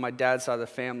cousins on my dad's side of the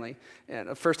family, and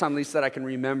the first time at least that I can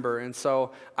remember. And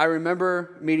so I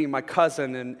remember meeting my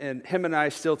cousin, and him and I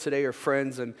still today are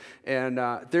friends, and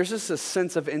there's just a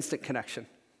sense of instant connection.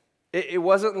 It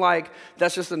wasn't like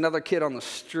that's just another kid on the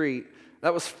street.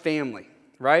 That was family,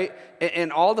 right?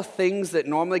 And all the things that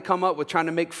normally come up with trying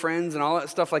to make friends and all that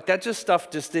stuff, like that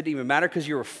stuff just didn't even matter because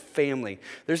you were family.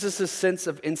 There's just this sense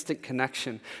of instant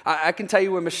connection. I can tell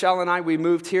you when Michelle and I, we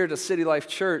moved here to City Life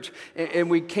Church, and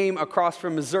we came across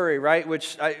from Missouri, right?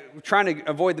 Which I'm trying to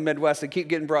avoid the Midwest and keep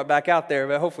getting brought back out there,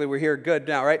 but hopefully we're here good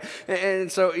now, right?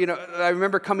 And so, I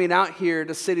remember coming out here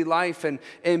to City Life and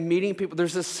meeting people.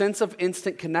 There's this sense of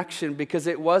instant connection because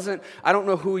it wasn't, I don't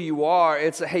know who you are.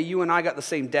 It's, hey, you and I got the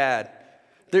same dad.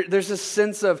 There's this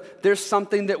sense of there's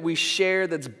something that we share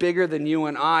that's bigger than you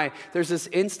and I. There's this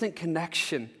instant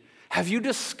connection. Have you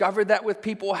discovered that with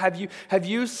people? Have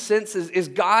you sensed, is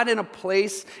God in a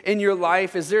place in your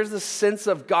life? Is there this sense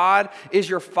of God is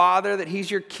your father, that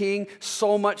he's your king,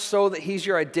 so much so that he's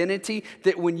your identity,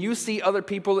 that when you see other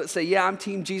people that say, yeah, I'm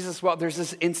team Jesus, well, there's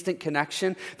this instant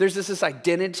connection. There's this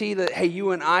identity that, hey,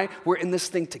 you and I, we're in this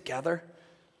thing together.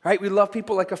 Right? We love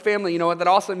people like a family. You know what that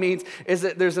also means is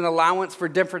that there's an allowance for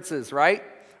differences, right?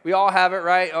 We all have it,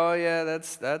 right? Oh, yeah,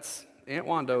 that's Aunt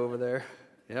Wanda over there.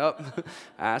 Yep.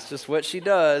 That's just what she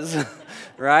does,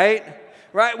 right?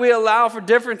 Right? We allow for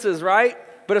differences, right?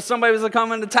 But if somebody was to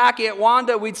come and attack Aunt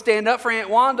Wanda, we'd stand up for Aunt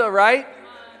Wanda, right?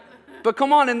 But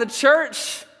come on, in the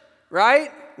church, right?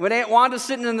 When Aunt Wanda's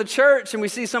sitting in the church and we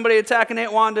see somebody attacking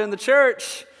Aunt Wanda in the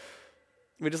church,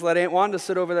 we just let Aunt Wanda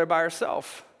sit over there by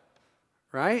herself.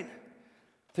 Right?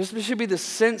 There should be this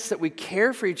sense that we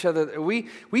care for each other, that we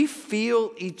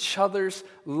feel each other's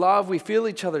love, we feel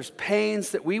each other's pains,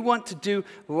 that we want to do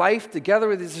life together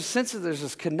with. There's a sense that there's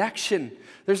this connection.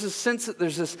 There's a sense that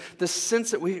there's this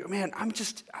sense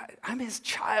that I'm his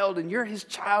child and you're his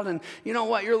child, and you know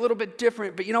what, you're a little bit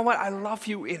different, but you know what, I love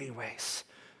you anyways.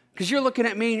 Because you're looking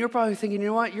at me and you're probably thinking, you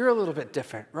know what, you're a little bit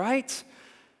different, right?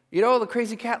 You know, the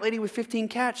crazy cat lady with 15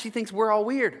 cats, she thinks we're all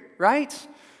weird, right?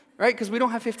 Right? Because we don't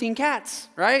have 15 cats,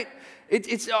 right?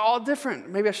 It's all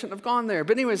different. Maybe I shouldn't have gone there.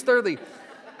 But anyways, thirdly,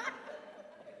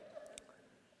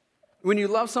 when you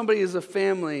love somebody as a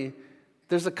family,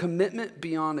 there's a commitment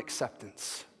beyond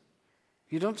acceptance.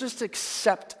 You don't just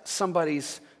accept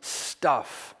somebody's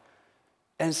stuff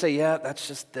and say, yeah, that's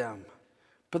just them.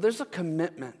 But there's a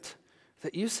commitment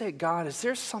that you say, God, is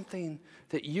there something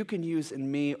that you can use in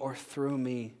me or through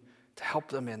me to help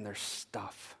them in their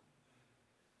stuff?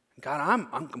 God,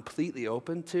 I'm completely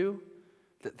open to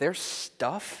that their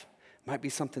stuff might be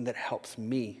something that helps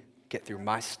me get through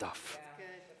my stuff. Yeah.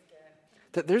 That's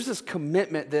good. That there's this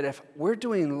commitment that if we're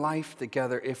doing life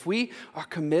together, if we are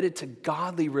committed to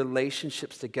godly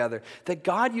relationships together, that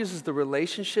God uses the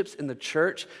relationships in the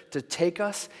church to take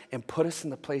us and put us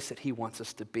in the place that he wants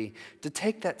us to be, to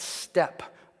take that step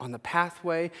on the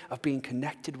pathway of being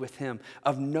connected with him,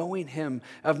 of knowing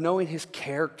his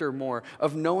character more,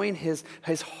 of knowing his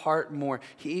heart more.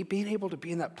 Being able to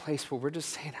be in that place where we're just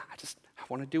saying, I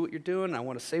want to do what you're doing, I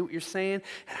want to say what you're saying,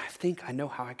 and I think I know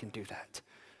how I can do that.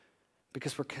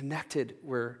 Because we're connected,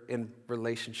 we're in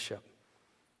relationship.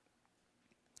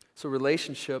 So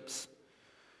relationships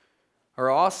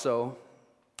are also,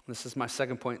 this is my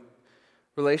second point,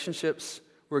 relationships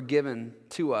were given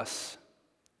to us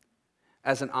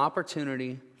as an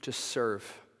opportunity to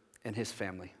serve in his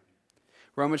family.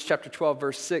 Romans chapter 12,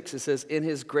 verse 6, it says, in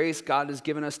his grace, God has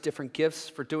given us different gifts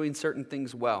for doing certain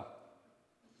things well.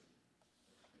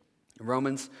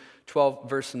 Romans 12,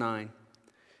 verse 9,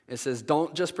 it says,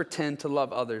 don't just pretend to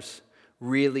love others,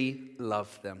 really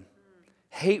love them.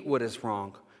 Hate what is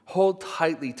wrong. Hold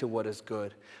tightly to what is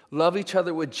good. Love each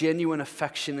other with genuine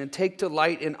affection and take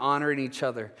delight in honoring each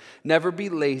other. Never be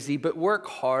lazy, but work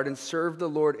hard and serve the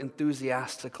Lord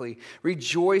enthusiastically.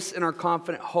 Rejoice in our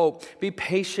confident hope. Be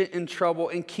patient in trouble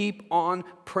and keep on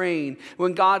praying.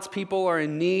 When God's people are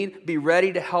in need, be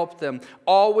ready to help them.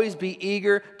 Always be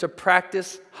eager to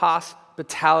practice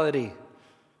hospitality.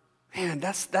 Man,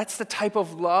 that's the type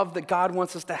of love that God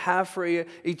wants us to have for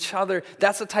each other.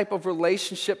 That's the type of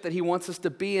relationship that he wants us to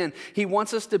be in. He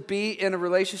wants us to be in a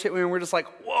relationship where we're just like,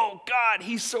 whoa, God,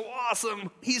 he's so awesome.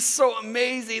 He's so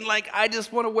amazing. Like, I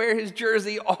just want to wear his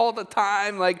jersey all the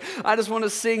time. Like, I just want to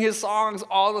sing his songs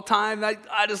all the time. Like,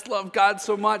 I just love God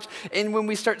so much. And when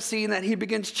we start seeing that, he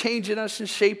begins changing us and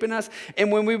shaping us. And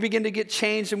when we begin to get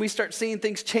changed and we start seeing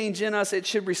things change in us, it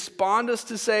should respond us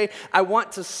to say, I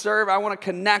want to serve. I want to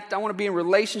connect. I want to be in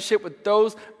relationship with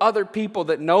those other people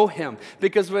that know him.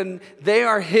 Because when they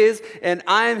are his and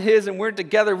I am his and we're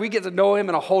together, we get to know him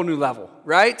in a whole new level,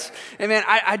 right? And man,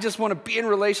 I just want to be in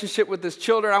relationship with his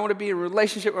children. I want to be in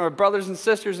relationship with my brothers and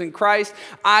sisters in Christ.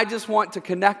 I just want to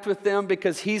connect with them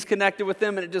because he's connected with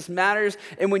them and it just matters.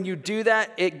 And when you do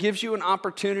that, it gives you an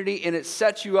opportunity and it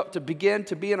sets you up to begin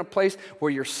to be in a place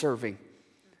where you're serving.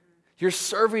 You're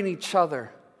serving each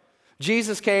other.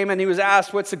 Jesus came and he was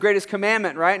asked, what's the greatest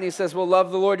commandment, right? And he says, well,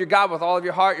 love the Lord your God with all of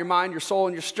your heart, your mind, your soul,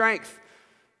 and your strength.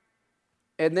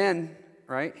 And then,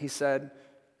 right, he said,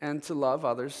 and to love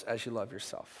others as you love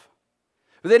yourself.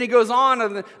 But then he goes on,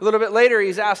 and a little bit later,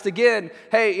 he's asked again,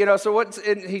 hey, so what's,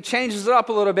 and he changes it up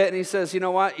a little bit, and he says, you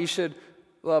know what, you should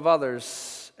love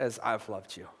others as I've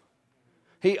loved you.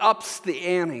 He ups the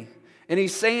ante. And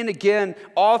he's saying again,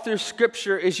 all through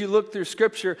Scripture, as you look through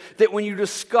Scripture, that when you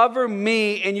discover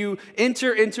me and you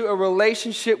enter into a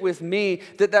relationship with me,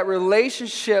 that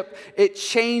relationship, it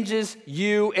changes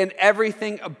you and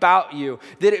everything about you.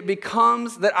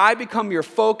 That I become your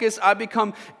focus, I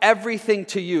become everything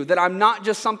to you. That I'm not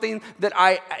just something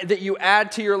that you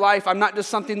add to your life. I'm not just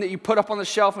something that you put up on the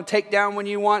shelf and take down when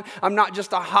you want. I'm not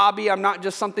just a hobby. I'm not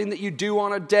just something that you do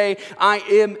on a day. I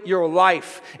am your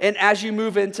life. And as you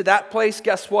move into that place,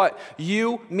 guess what?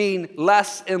 You mean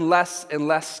less and less and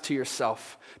less to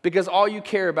yourself, because all you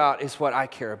care about is what I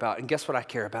care about. And guess what I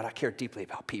care about? I care deeply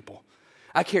about people.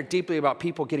 I care deeply about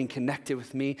people getting connected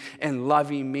with me and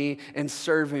loving me and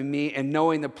serving me and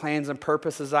knowing the plans and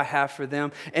purposes I have for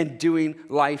them and doing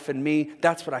life in me.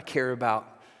 That's what I care about.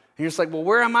 And you're just like, well,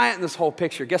 where am I at in this whole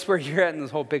picture? Guess where you're at in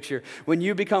this whole picture? When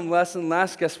you become less and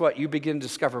less, guess what? You begin to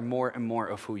discover more and more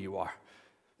of who you are.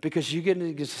 Because you get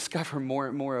to discover more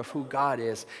and more of who God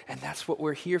is. And that's what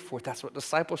we're here for. That's what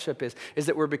discipleship is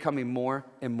that we're becoming more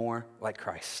and more like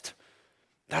Christ.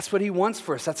 That's what he wants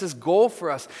for us. That's his goal for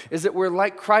us, is that we're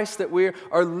like Christ, that we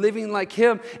are living like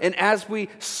him. And as we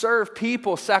serve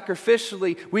people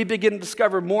sacrificially, we begin to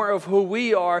discover more of who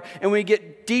we are, and we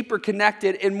get deeper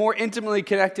connected and more intimately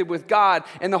connected with God.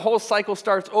 And the whole cycle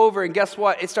starts over, and guess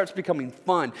what? It starts becoming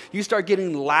fun. You start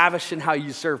getting lavish in how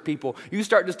you serve people. You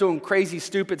start just doing crazy,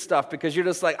 stupid stuff because you're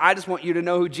just like, I just want you to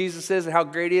know who Jesus is and how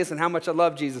great he is and how much I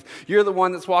love Jesus. You're the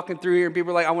one that's walking through here and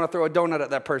people are like, I want to throw a donut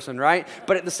at that person, right?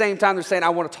 But at the same time, they're saying, I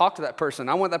want to talk to that person.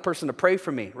 I want that person to pray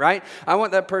for me, right? I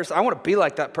want to be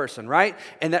like that person, right?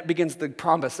 And that begins the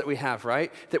promise that we have,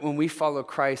 right? That when we follow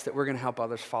Christ, that we're going to help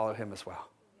others follow him as well.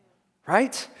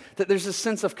 Right? That there's a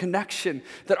sense of connection,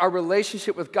 that our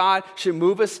relationship with God should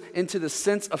move us into the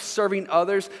sense of serving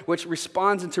others, which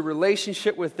responds into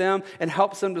relationship with them and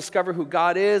helps them discover who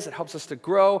God is. It helps us to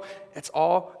grow. It's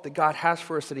all that God has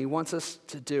for us and he wants us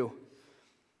to do.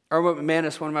 Erwin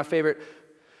McManus, one of my favorite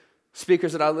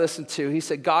speakers that I listen to, he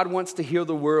said, God wants to heal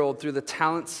the world through the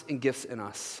talents and gifts in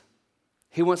us.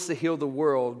 He wants to heal the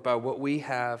world by what we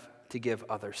have to give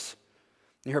others.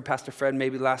 You heard Pastor Fred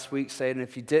maybe last week say it, and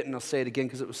if you didn't, I'll say it again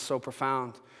because it was so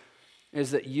profound, is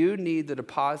that you need the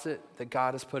deposit that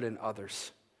God has put in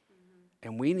others,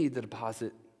 and we need the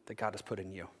deposit that God has put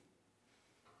in you.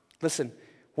 Listen,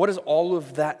 what does all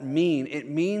of that mean? It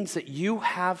means that you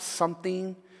have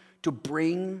something to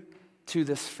bring to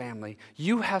this family.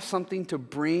 You have something to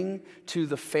bring to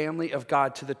the family of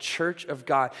God, to the church of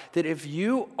God. That if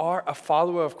you are a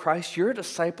follower of Christ, you're a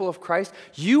disciple of Christ,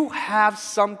 you have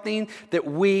something that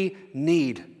we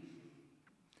need.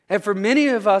 And for many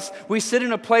of us, we sit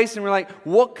in a place and we're like,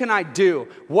 what can I do?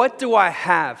 What do I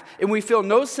have? And we feel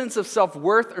no sense of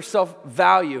self-worth or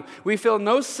self-value. We feel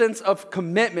no sense of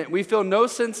commitment. We feel no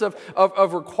sense of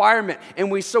requirement.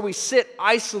 And so we sit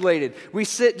isolated. We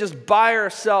sit just by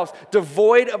ourselves,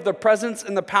 devoid of the presence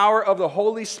and the power of the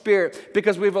Holy Spirit,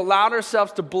 because we've allowed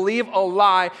ourselves to believe a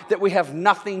lie that we have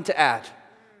nothing to add.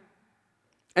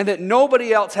 And that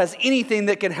nobody else has anything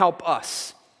that can help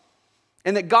us.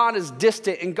 And that God is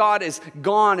distant and God is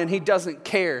gone and he doesn't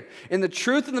care. And the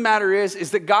truth of the matter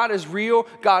is that God is real,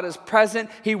 God is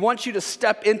present. He wants you to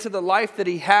step into the life that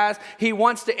he has. He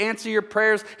wants to answer your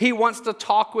prayers. He wants to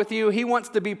talk with you. He wants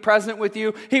to be present with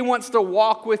you. He wants to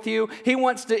walk with you. He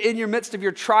wants to, in your midst of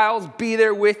your trials, be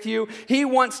there with you. He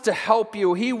wants to help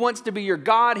you. He wants to be your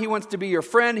God. He wants to be your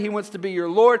friend. He wants to be your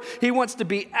Lord. He wants to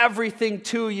be everything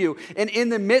to you. And in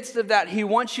the midst of that, he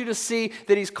wants you to see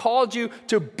that he's called you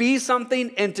to be something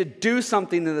and to do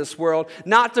something in this world,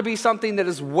 not to be something that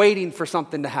is waiting for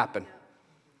something to happen.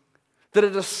 That a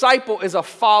disciple is a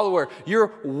follower.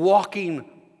 You're walking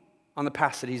on the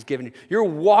path that he's given you. You're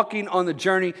walking on the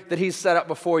journey that he's set up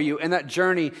before you, and that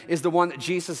journey is the one that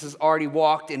Jesus has already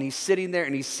walked, and he's sitting there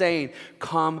and he's saying,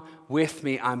 come with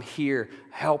me, I'm here,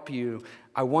 help you.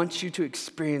 I want you to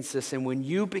experience this. And when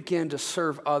you begin to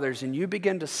serve others and you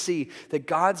begin to see that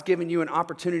God's given you an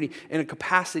opportunity and a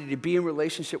capacity to be in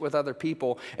relationship with other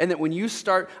people, and that when you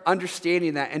start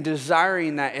understanding that and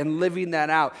desiring that and living that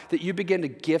out, that you begin to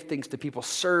give things to people,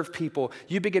 serve people,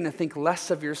 you begin to think less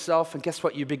of yourself, and guess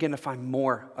what? You begin to find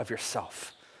more of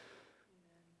yourself.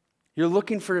 You're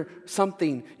looking for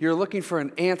something. You're looking for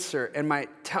an answer. And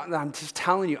I'm just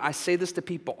telling you, I say this to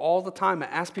people all the time. I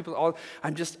ask people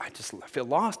I feel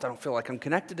lost. I don't feel like I'm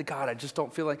connected to God. I just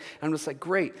don't feel like, I'm just like,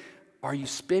 great. Are you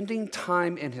spending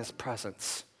time in his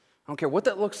presence? I don't care what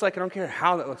that looks like. I don't care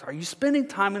how that looks. Are you spending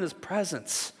time in his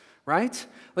presence, right?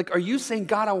 Like, are you saying,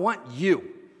 God, I want you?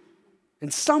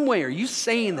 In some way, are you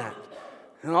saying that?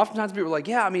 And oftentimes people are like,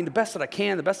 yeah, I mean, the best that I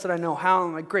can, the best that I know how.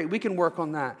 I'm like, great, we can work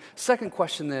on that. Second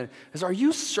question then is, are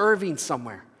you serving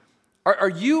somewhere? Are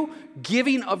you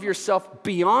giving of yourself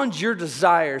beyond your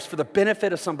desires for the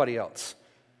benefit of somebody else?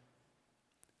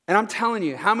 And I'm telling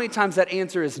you, how many times that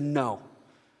answer is no.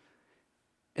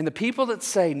 And the people that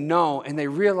say no and they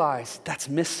realize that's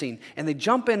missing and they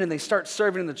jump in and they start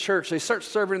serving in the church, they start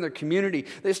serving in their community,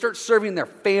 they start serving their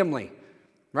family.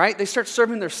 Right? They start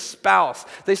serving their spouse.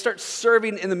 They start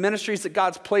serving in the ministries that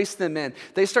God's placed them in.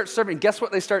 They start serving. Guess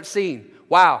what they start seeing?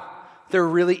 Wow, there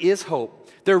really is hope.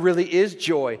 There really is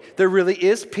joy. There really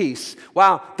is peace.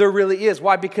 Wow, there really is.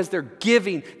 Why? Because they're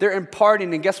giving, they're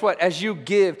imparting. And guess what? As you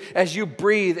give, as you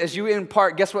breathe, as you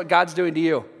impart, guess what God's doing to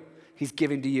you? He's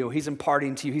giving to you. He's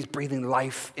imparting to you. He's breathing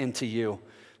life into you.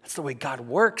 That's the way God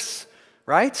works,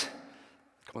 right?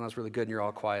 Come on, that was really good and you're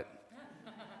all quiet.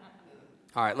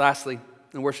 All right, lastly,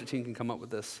 the worship team can come up with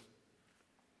this.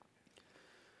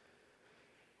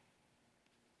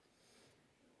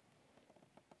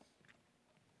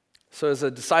 So as a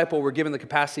disciple, we're given the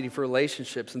capacity for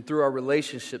relationships, and through our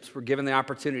relationships, we're given the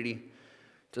opportunity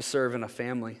to serve in a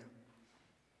family.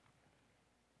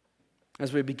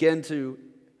 As we begin to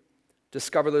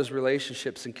discover those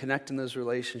relationships and connect in those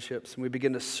relationships, and we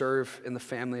begin to serve in the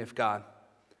family of God,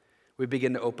 we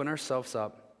begin to open ourselves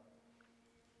up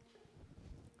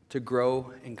to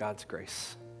grow in God's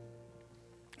grace.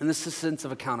 And this is a sense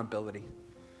of accountability.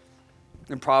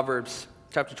 In Proverbs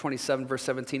chapter 27, verse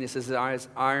 17, it says, as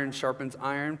iron sharpens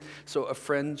iron, so a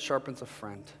friend sharpens a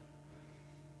friend.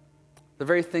 The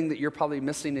very thing that you're probably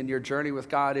missing in your journey with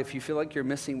God, if you feel like you're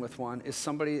missing with one, is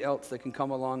somebody else that can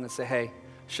come along and say, hey,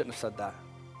 shouldn't have said that.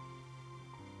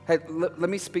 Hey, let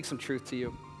me speak some truth to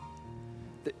you.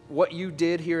 What you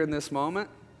did here in this moment,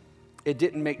 it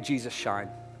didn't make Jesus shine.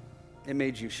 It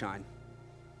made you shine.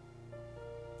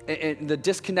 And the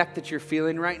disconnect that you're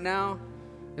feeling right now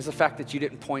is the fact that you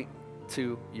didn't point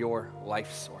to your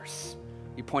life source.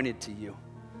 You pointed to you.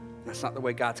 That's not the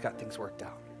way God's got things worked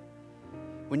out.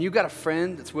 When you've got a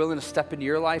friend that's willing to step into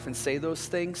your life and say those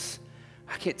things,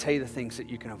 I can't tell you the things that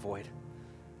you can avoid.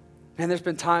 And there's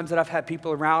been times that I've had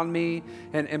people around me,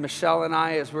 and Michelle and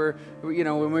I, as when we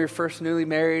were first newly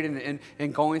married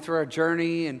and going through our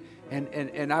journey,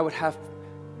 and I would have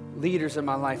leaders in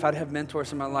my life, I'd have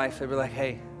mentors in my life. They'd be like,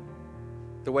 hey,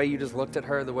 the way you just looked at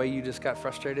her, the way you just got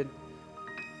frustrated,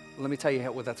 let me tell you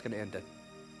what that's going to end in.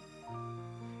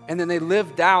 And then they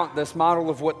lived out this model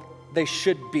of what they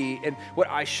should be and what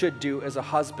I should do as a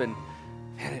husband.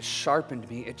 And it sharpened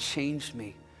me. It changed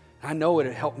me. I know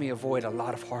it helped me avoid a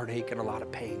lot of heartache and a lot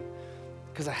of pain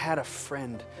because I had a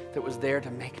friend that was there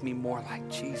to make me more like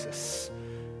Jesus.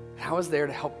 And I was there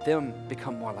to help them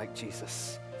become more like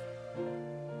Jesus.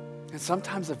 And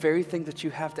sometimes the very thing that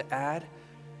you have to add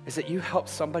is that you help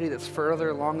somebody that's further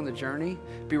along in the journey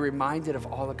be reminded of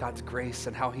all of God's grace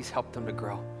and how he's helped them to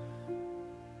grow.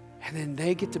 And then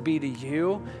they get to be to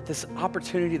you this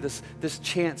opportunity, this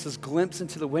chance, this glimpse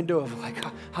into the window of like,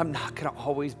 I'm not going to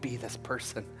always be this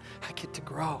person. I get to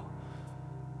grow.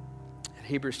 In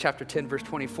Hebrews chapter 10, verse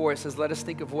 24, it says, let us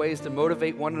think of ways to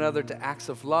motivate one another to acts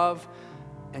of love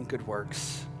and good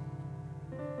works.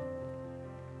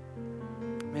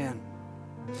 Man,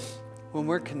 when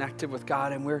we're connected with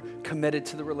God and we're committed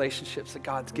to the relationships that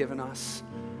God's given us,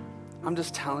 I'm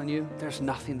just telling you, there's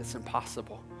nothing that's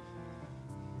impossible.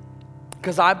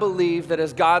 Because I believe that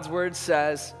as God's word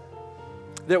says,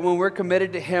 that when we're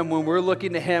committed to him, when we're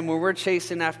looking to him, when we're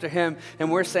chasing after him, and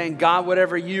we're saying, God,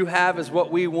 whatever you have is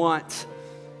what we want,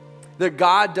 that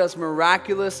God does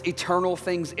miraculous, eternal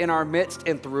things in our midst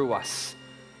and through us.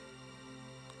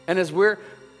 And as we're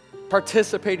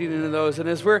participating in those, and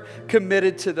as we're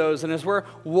committed to those, and as we're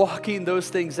walking those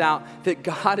things out, that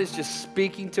God is just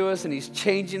speaking to us, and he's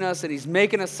changing us, and he's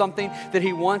making us something that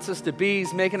he wants us to be.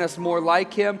 He's making us more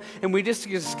like him, and we just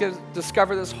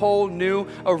discover this whole new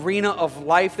arena of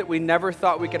life that we never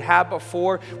thought we could have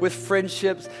before, with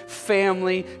friendships,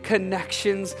 family,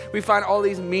 connections. We find all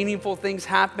these meaningful things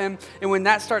happen, and when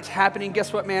that starts happening,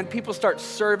 guess what, man? People start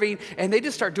serving, and they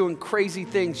just start doing crazy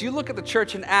things. You look at the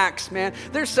church in Acts, man,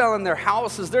 they're selling selling their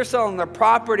houses, they're selling their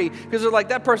property because they're like,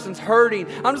 that person's hurting.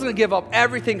 I'm just going to give up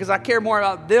everything because I care more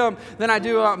about them than I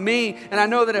do about me. And I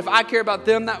know that if I care about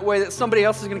them that way, that somebody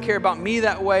else is going to care about me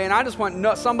that way. And I just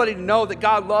want somebody to know that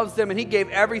God loves them and he gave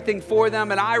everything for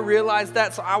them. And I realize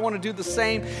that, so I want to do the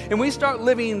same. And we start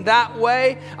living that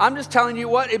way, I'm just telling you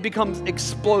what, it becomes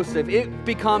explosive. It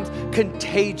becomes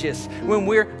contagious when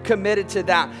we're committed to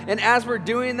that. And as we're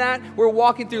doing that, we're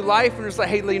walking through life and it's like,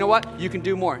 hey, you know what? You can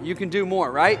do more. You can do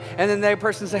more, right? And then that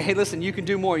person say, hey, listen, you can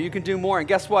do more. You can do more. And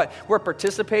guess what? We're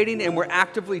participating and we're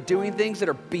actively doing things that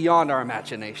are beyond our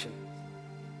imagination.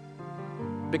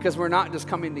 Because we're not just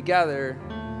coming together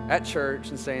at church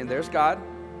and saying, there's God,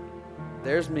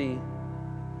 there's me,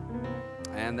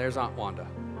 and there's Aunt Wanda.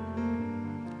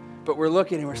 But we're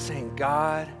looking and we're saying,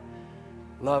 God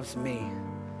loves me.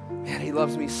 Man, he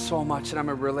loves me so much, and I'm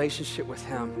in a relationship with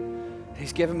him.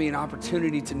 He's given me an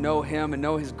opportunity to know him and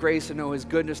know his grace and know his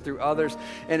goodness through others.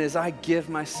 And as I give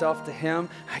myself to him,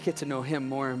 I get to know him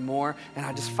more and more. And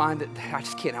I just find that I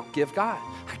just can't outgive God.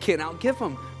 I can't outgive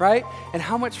him, right? And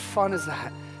how much fun is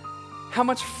that? How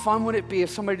much fun would it be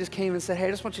if somebody just came and said, hey,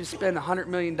 I just want you to spend $100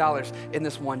 million in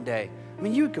this one day? I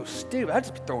mean, you would go stupid. I'd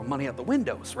just be throwing money out the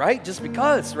windows, right? Just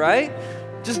because, right?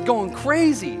 Just going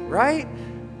crazy, right?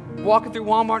 Walking through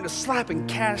Walmart and just slapping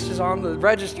cash just on the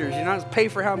registers, just pay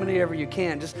for how many ever you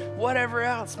can, just whatever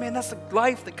else. Man, that's the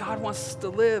life that God wants us to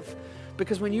live.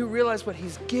 Because when you realize what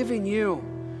he's giving you,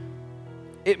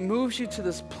 it moves you to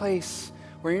this place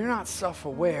where you're not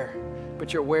self-aware,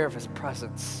 but you're aware of his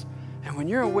presence. And when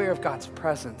you're aware of God's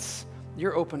presence,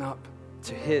 you're open up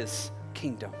to his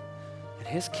kingdom. And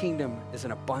his kingdom is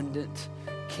an abundant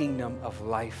kingdom of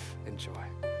life and joy.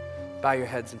 Bow your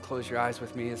heads and close your eyes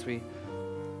with me as we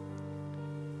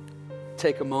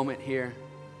take a moment here.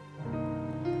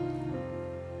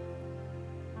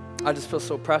 I just feel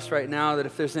so pressed right now that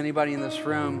if there's anybody in this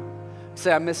room,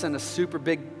 say I'm missing a super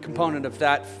big component of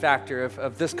that factor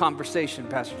of this conversation,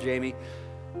 Pastor Jamie.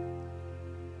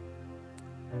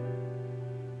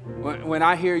 When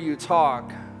I hear you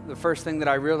talk, the first thing that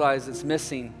I realize is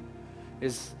missing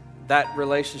is that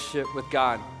relationship with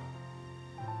God.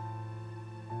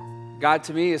 God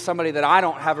to me is somebody that I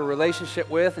don't have a relationship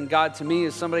with, and God to me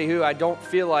is somebody who I don't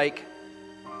feel like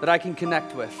that I can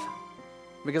connect with.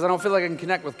 Because I don't feel like I can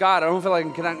connect with God. I don't feel like I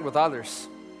can connect with others.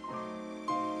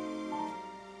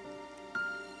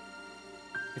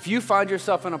 If you find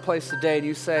yourself in a place today and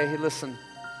you say, hey, listen,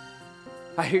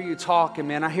 I hear you talk, and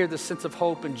man, I hear this sense of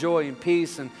hope and joy and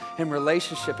peace and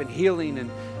relationship and healing, and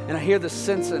I hear the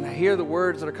sense and I hear the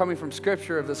words that are coming from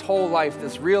Scripture of this whole life,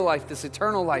 this real life, this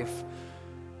eternal life.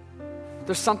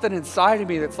 There's something inside of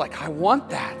me that's like, I want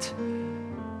that.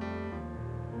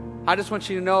 I just want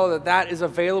you to know that that is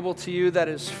available to you, that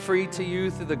is free to you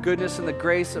through the goodness and the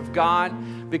grace of God,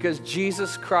 because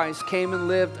Jesus Christ came and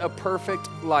lived a perfect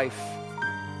life.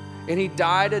 And he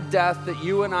died a death that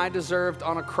you and I deserved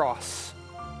on a cross.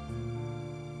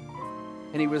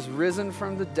 And he was risen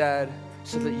from the dead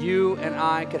so that you and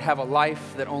I could have a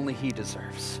life that only he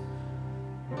deserves.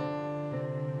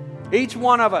 Each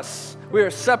one of us, we are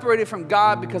separated from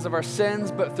God because of our sins,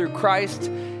 but through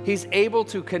Christ, he's able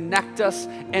to connect us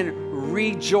and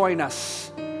rejoin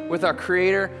us with our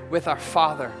Creator, with our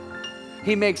Father.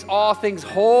 He makes all things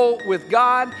whole with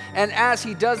God, and as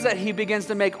he does that, he begins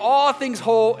to make all things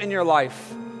whole in your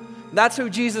life. That's who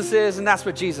Jesus is, and that's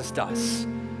what Jesus does.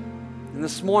 And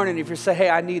this morning, if you say, hey,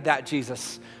 I need that,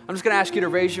 Jesus, I'm just going to ask you to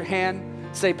raise your hand.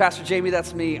 Say, Pastor Jamie,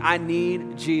 that's me. I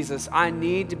need Jesus. I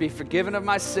need to be forgiven of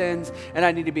my sins, and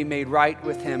I need to be made right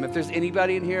with him. If there's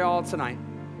anybody in here all tonight,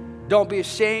 don't be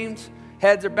ashamed.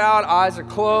 Heads are bowed, eyes are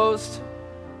closed.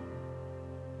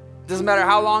 Doesn't matter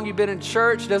how long you've been in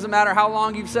church. Doesn't matter how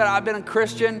long you've said, I've been a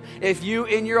Christian. If you,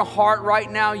 in your heart right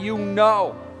now, you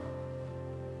know.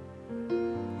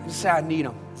 Just say, I need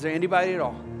him. Is there anybody at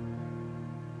all?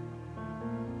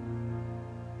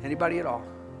 Anybody at all?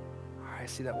 I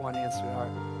see that one hand,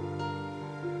 sweetheart.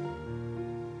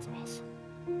 It's awesome.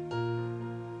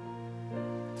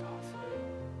 It's awesome.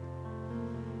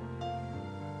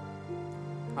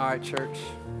 All right, church.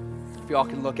 If y'all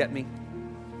can look at me.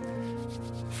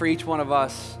 For each one of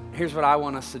us, here's what I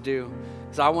want us to do.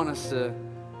 Is I want us to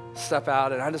step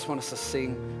out, and I just want us to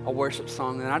sing a worship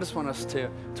song, and I just want us to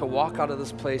walk out of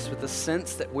this place with the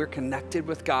sense that we're connected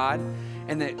with God,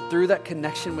 and that through that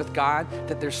connection with God,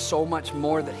 that there's so much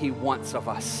more that he wants of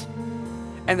us.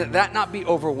 And that not be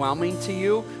overwhelming to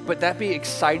you, but that be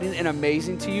exciting and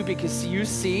amazing to you, because you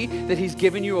see that he's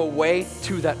given you a way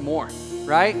to that more,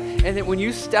 right? And that when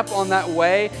you step on that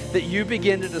way, that you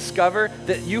begin to discover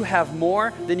that you have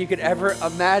more than you could ever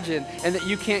imagine, and that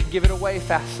you can't give it away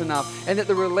fast enough, and that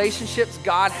the relationships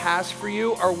God has for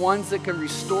you are ones that can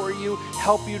restore you,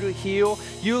 help you to heal.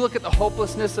 You look at the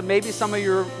hopelessness of maybe some of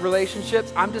your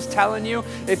relationships. I'm just telling you,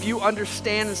 if you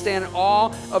understand and stand in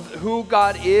awe of who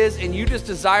God is, and you just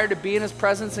desire to be in his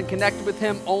presence and connect with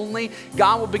him only,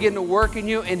 God will begin to work in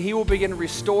you, and he will begin to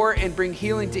restore and bring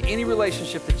healing to any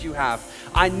relationship that you have.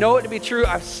 I know it to be true.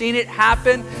 I've seen it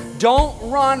happen. Don't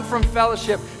run from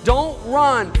fellowship. Don't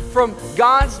run from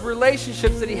God's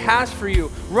relationships that he has for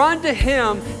you. Run to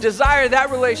him. Desire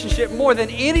that relationship more than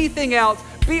anything else.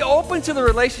 Be open to the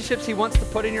relationships he wants to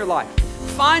put in your life.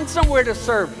 Find somewhere to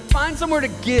serve. Find somewhere to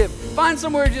give. Find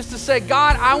somewhere just to say,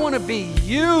 God, I want to be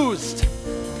used,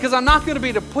 because I'm not going to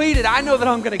be depleted. I know that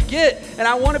I'm going to get, and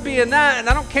I want to be in that, and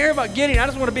I don't care about getting. I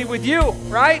just want to be with you,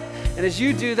 right? And as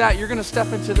you do that, you're going to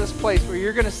step into this place where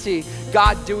you're going to see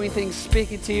God doing things,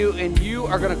 speaking to you, and you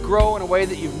are going to grow in a way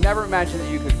that you've never imagined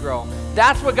that you could grow.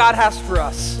 That's what God has for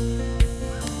us.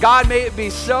 God, may it be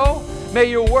so. May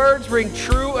your words ring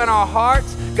true in our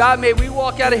hearts. God, may we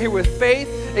walk out of here with faith,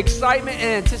 excitement,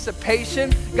 and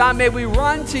anticipation. God, may we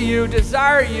run to you,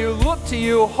 desire you, look to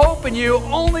you, hope in you,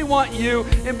 only want you,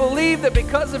 and believe that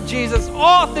because of Jesus,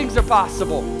 all things are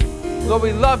possible. Lord,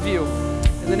 we love you.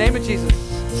 In the name of Jesus.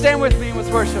 Stand with me and let's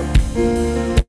worship.